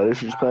all that. This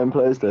is just playing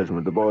PlayStation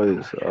with the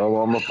boys. I'm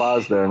on my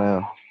Baz there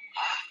now.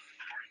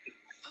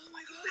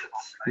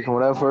 You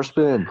coming out for a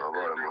spin?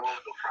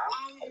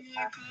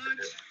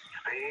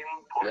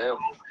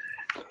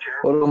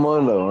 What do I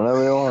mind though,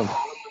 whenever you want.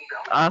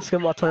 Ask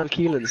him what time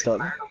Keelan's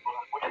done.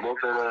 I'm up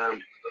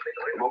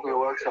in the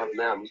workshop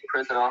now. I'm just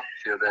printing off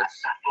a few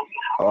bits.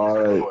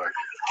 Alright.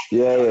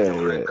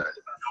 Yeah.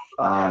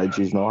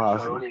 Jeez, no I'll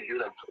hassle. only do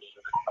like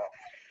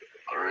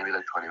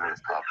 20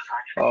 minutes tops.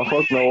 Oh,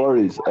 fuck, no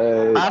worries.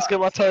 Ask him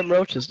what time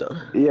Roach is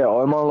done. Yeah,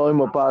 I'm online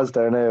with Baz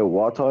there now.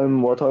 What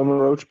time will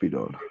Roach be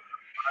done?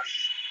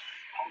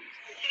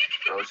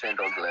 Roach ain't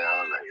done today,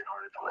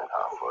 like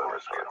half 5 or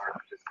so.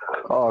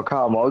 Oh,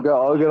 calm. I'll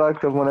get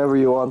active whenever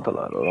you want, lad.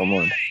 I don't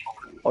mind.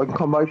 I can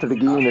come back to the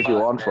game if you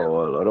want for a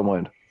while. I don't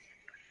mind.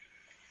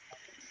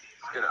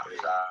 You know,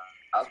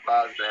 ask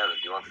Baz there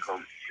if you want to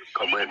come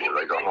with me.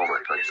 Like, go home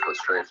and just go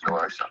straight to the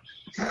workshop.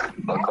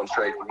 I'll come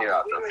straight from here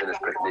after I finish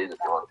printing these if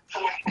you want.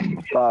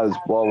 Baz,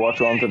 well, what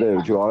do you want to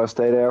do? Do you want to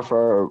stay there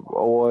for a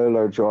while,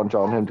 or do you want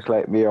him to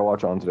collect me, or what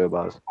do you want to do,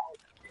 Baz?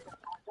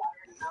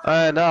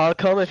 No, I'll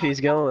come if he's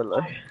going,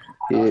 like.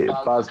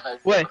 Baz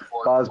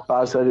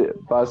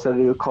said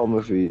he'll come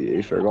if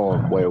you're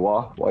going. Wait,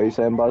 what? What are you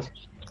saying, Baz?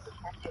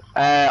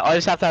 I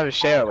just have to have a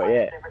shower, but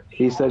yeah.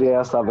 He said he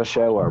has to have a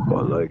shower,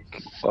 but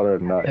like, other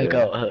than that, He'll yeah.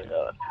 go.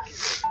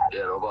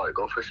 Yeah, no bother.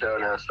 Go for a shower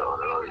now,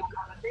 so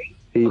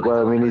He's in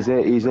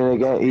a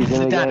game. He's in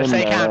Sit a down, game. just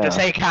say calm, just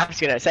say calm,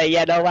 you know. Say,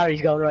 yeah, no worries,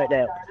 he's going right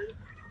now.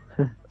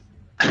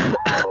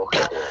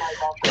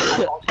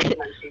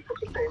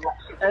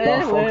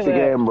 Fuck the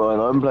game,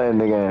 bro. I'm playing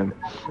the game.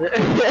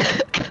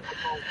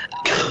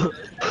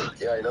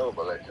 yeah, I know,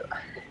 but like.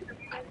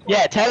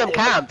 Yeah, tell him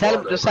calm.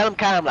 Just tell him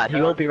calm, lad.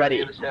 He won't be ready.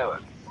 It's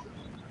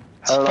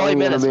How long 5 are you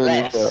minutes gonna be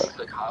in less. the shower? It's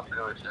like half an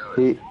hour shower.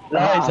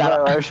 Half an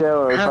hour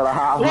shower for the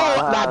half Whoa,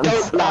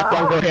 lad,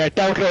 don't go here.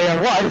 Don't go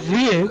here. What is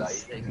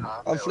this?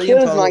 I'm fleeing,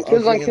 Kills, pal. man,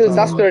 kills on kills.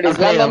 That's what it is.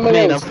 Land on my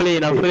I'm nose.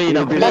 fleeing.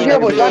 Land here,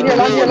 boys.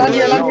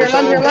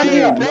 Land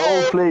here.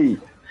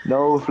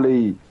 No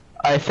flee.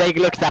 Alright, take a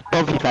look at that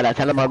bumpy fella.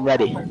 Tell him I'm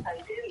ready.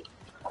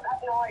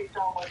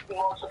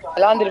 I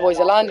landed, boys.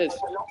 I landed.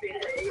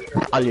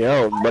 On your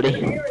own,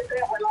 buddy.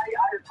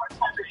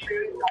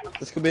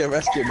 This could be a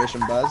rescue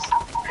mission, Baz.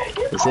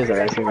 This is a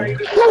rescue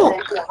mission.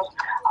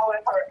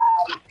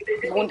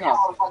 One time.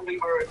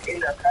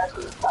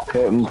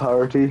 Hitting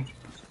 30.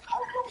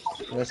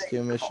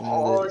 Rescue mission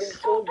it is.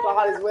 So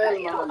bad as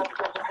well, man.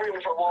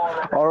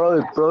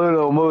 Alright,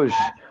 Bruno Mush.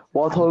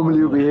 What time will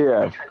you be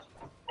here?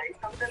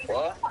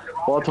 What?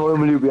 What time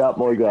will you be at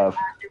my gaff?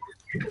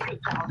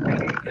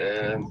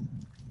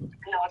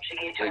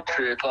 Like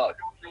 3 o'clock.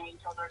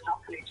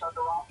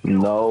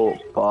 No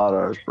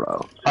bothers, bro.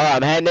 Alright,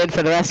 I'm heading in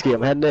for the rescue.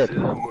 I'm heading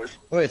in.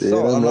 Wait, Yeah,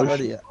 so I'm not Mush.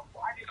 ready yet.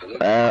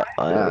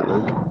 I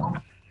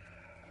am.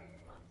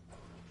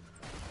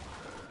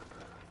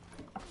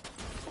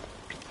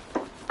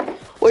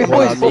 Wait,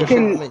 Someone boys, on me.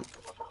 fucking.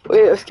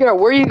 Wait, Skinner,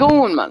 where are you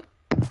going, man?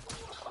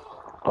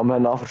 I'm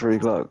heading off at 3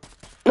 o'clock.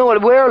 No,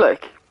 where,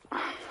 like?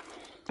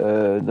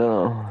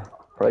 No.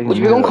 Right Would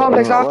you be going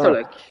complex well, after,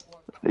 like?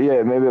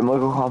 Yeah, maybe I might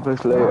go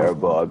complex later,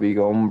 but I'll be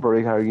going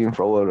break hard game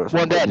for a while or One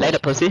something. day later,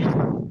 pussy.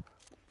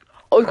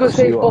 I was gonna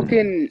say see what-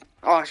 fucking.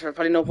 Oh, sure,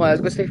 probably no point. I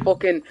was gonna say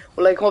fucking.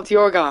 Well, like, come up to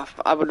your gaff.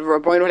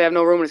 Brian would have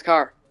no room in his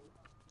car.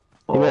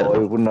 Oh, I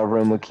wouldn't have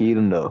room with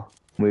Keelan though.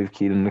 We have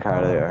Keelan in the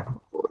car there.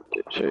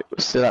 Sure, we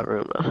still have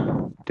room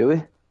now. Do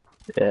we?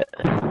 Yeah.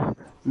 Would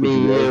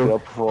Me, you be able to you, get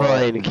up before-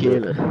 Brian, and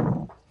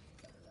Keelan.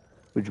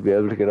 Would you be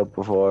able to get up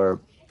before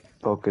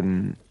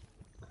fucking...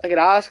 I could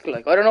ask,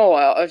 like, I don't know.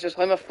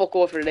 I'm a fuck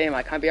off for the day, man.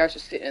 I can't be arsed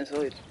just sitting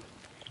inside.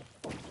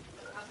 I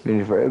mean,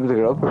 if you're able to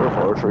get up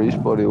before 3,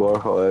 buddy,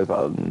 work away,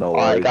 pal. No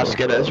worries. Alright, that's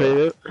good. That's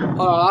reboot.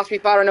 Oh, I'll ask me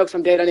father now because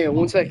I'm dead anyway.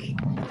 1 sec.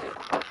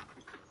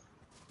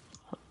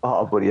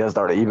 Oh, but he has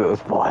their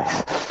reboots,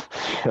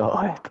 boys.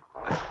 shot.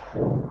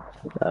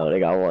 I only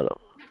got one of them.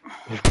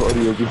 His buddy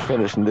will be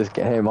finishing this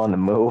game on the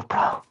move,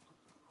 bro.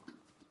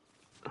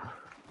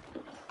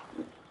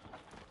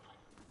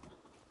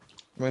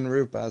 I'm in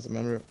route, Baz. I'm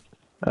in route.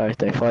 Alright,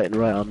 they fighting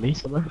right on me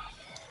somewhere.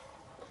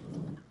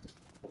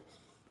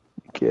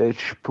 Get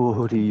your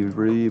buddy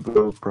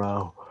reboot,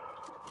 bro.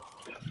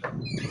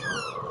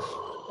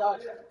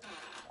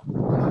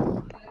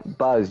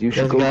 Baz, you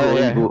should There's a go to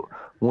guy here. reboot.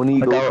 When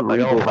you go to I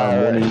go reboot, and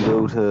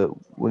far.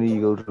 when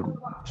you go to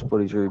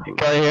Spuddy's reboot.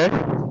 Guy here.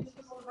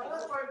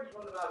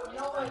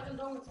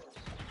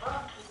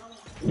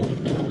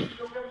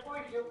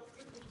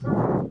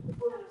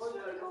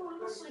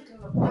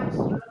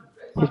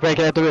 He's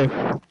breaking out the roof.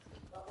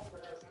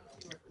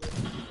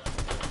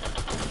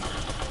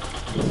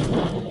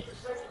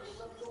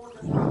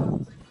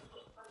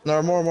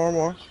 No,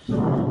 more.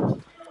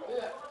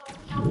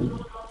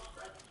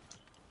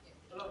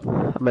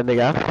 I'm in the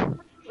gap.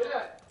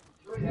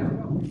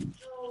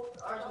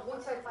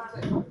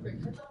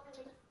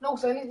 No,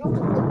 so I need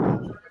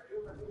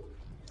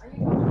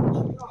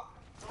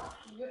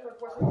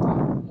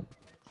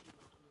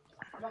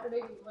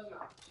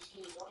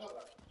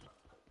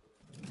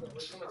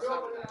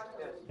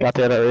Got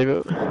the other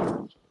reboot.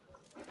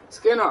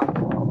 Skinner.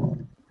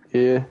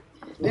 Yeah.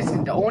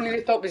 Listen, the only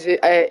lift up is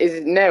it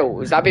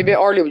now. Is that a bit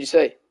early, would you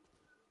say?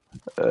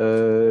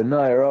 No,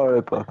 you're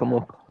alright, pal. Come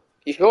up.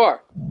 You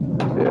sure?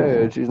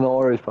 Yeah, she's no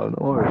worries, pal. No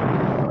worries.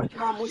 Alright,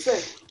 come on, what's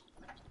it?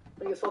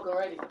 Are you fucking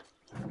ready?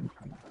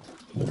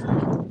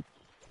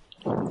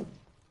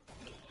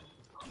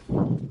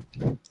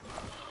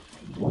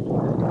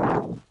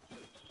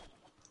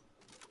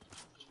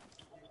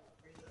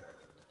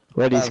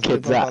 Where these Baz,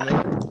 kids keep up at?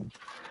 on me.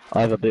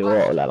 I have a big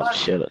water lad, I'm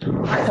shitting.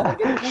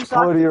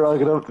 Spuddy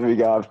rocking up to me,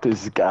 Gav.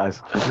 This is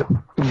gas.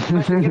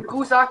 Get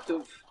who's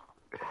active?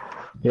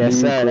 Yes,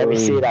 sir, let me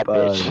see that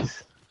bitch.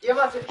 Baz. Yeah,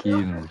 but it's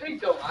Keen.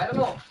 street though, I don't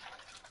know.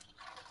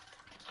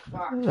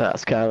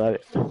 That's kind of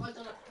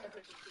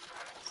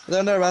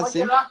Down there, Baz.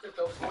 See him? Active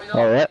though, so we know.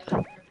 Alright.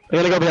 I'm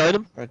gonna go behind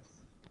him.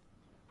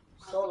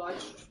 So like,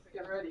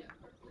 get ready.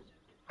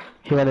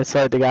 He went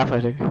inside the gap,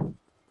 I think.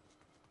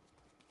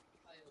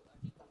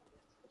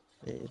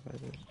 Yeah, he's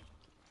right there.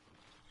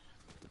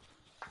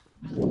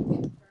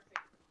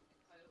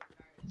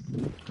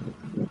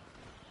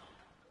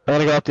 I'm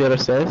gonna go up the other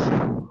stairs.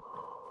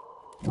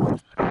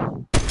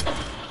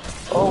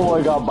 Oh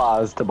my god,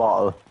 Baz, the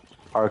bottle.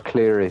 Or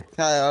Cleary.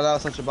 Yeah, that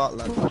was such a bot,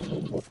 lad.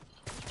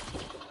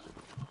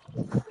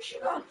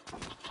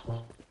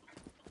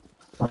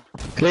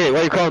 Cleary, why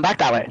are you crawling back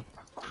that way?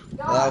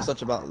 That was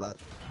such a bot, lad.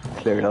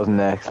 Cleary, that was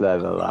next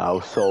level. I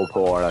was so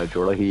poor, lad.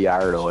 You were like a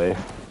yard away.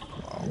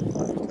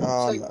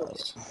 Oh,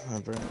 lad. My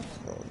brain is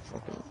so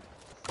fucking...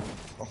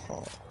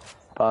 Oh.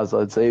 Baz,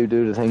 I'd say you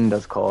do the thing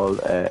that's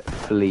called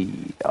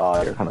flee.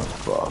 Oh, you're kind of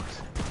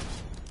fucked.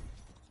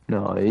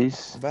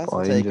 Nice. The Baz will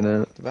Fine, take you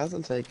know. it. The Baz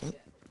will take it.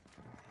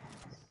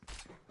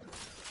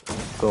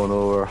 Going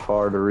over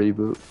for the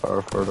reboot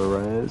or for the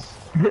res.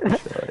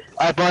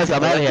 Alright boys,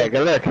 I'm out of here,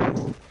 good luck. I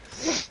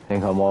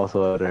think I'm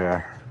also out of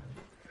here.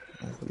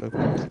 Look.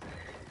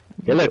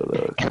 Good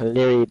luck,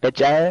 Cleary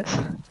bitch ass.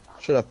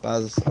 Shut up,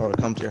 Baz, or I'll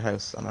come to your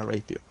house and I'll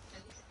rape you.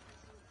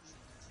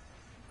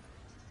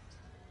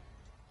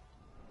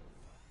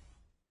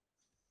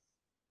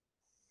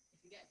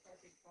 If you get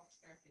perfect fox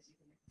carcass, you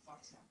can make a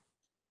fox hound,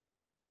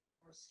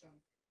 or a skunk,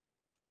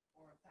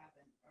 or a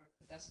babin, or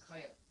that's a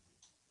coyote.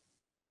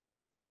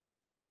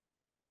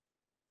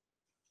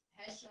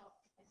 Headshot.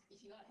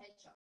 If you got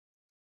headshot,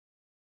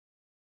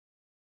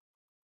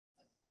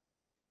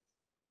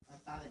 a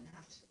babin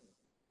hat.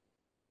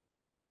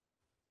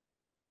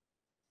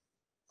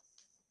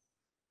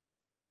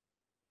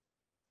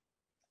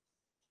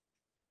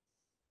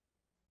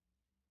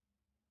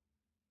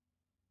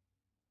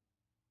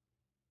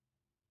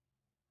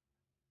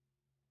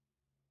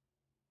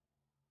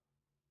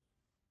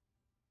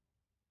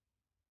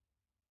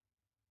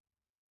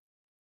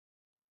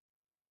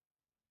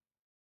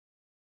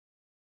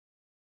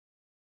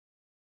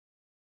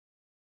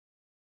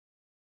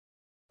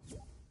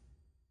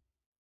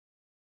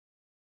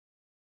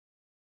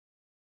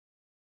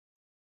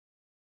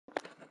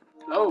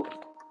 Hello.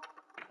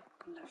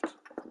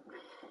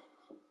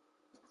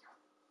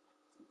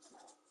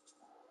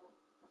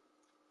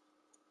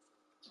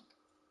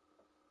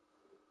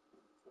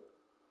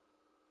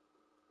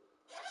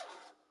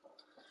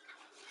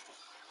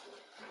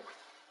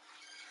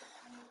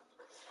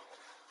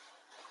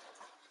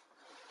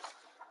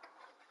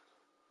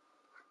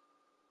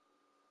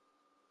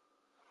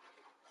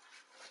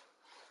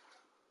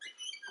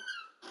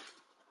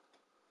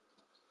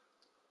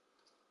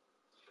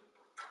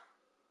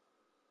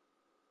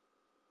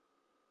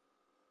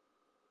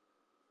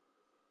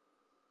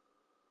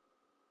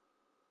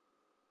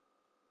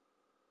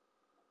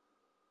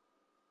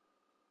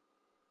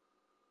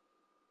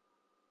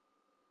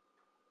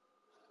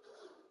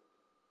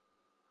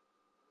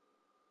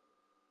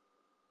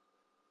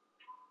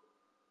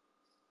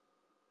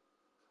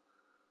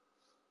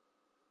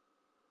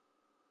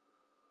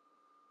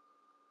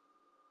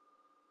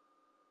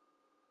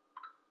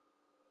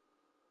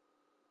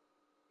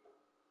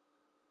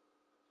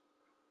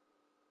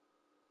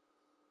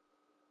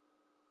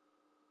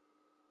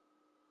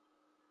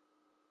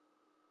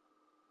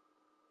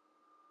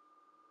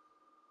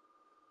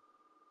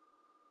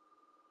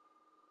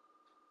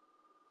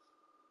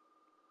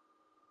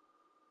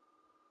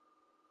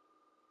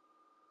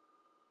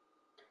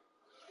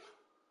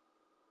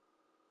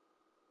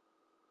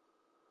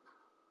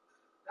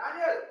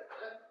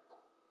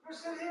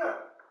 Sit here.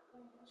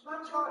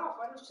 Why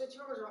don't you sit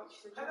yours on?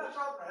 I'm not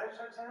dropping it.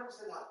 I never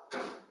said that.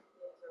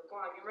 Go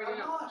on, get ready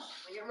now. I'm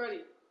getting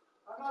ready.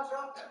 I'm not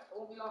dropping it. It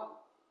won't be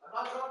long. I'm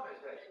not dropping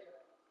it.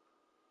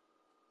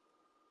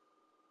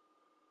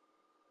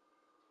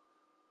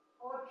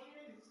 Oh,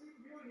 jeez,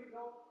 Sleeping Beauty, you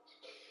know.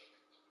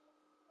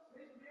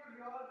 Sleeping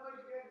Beauty, all night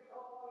again,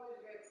 top all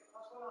night again.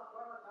 What's going on?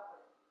 Why not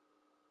dropping it?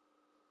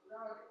 You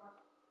know, put it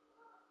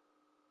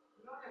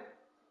on you.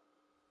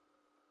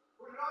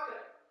 Put it on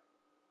you.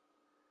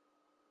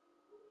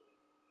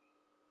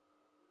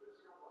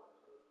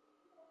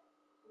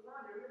 Put it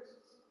on you.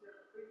 You're sitting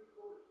there, big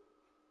food.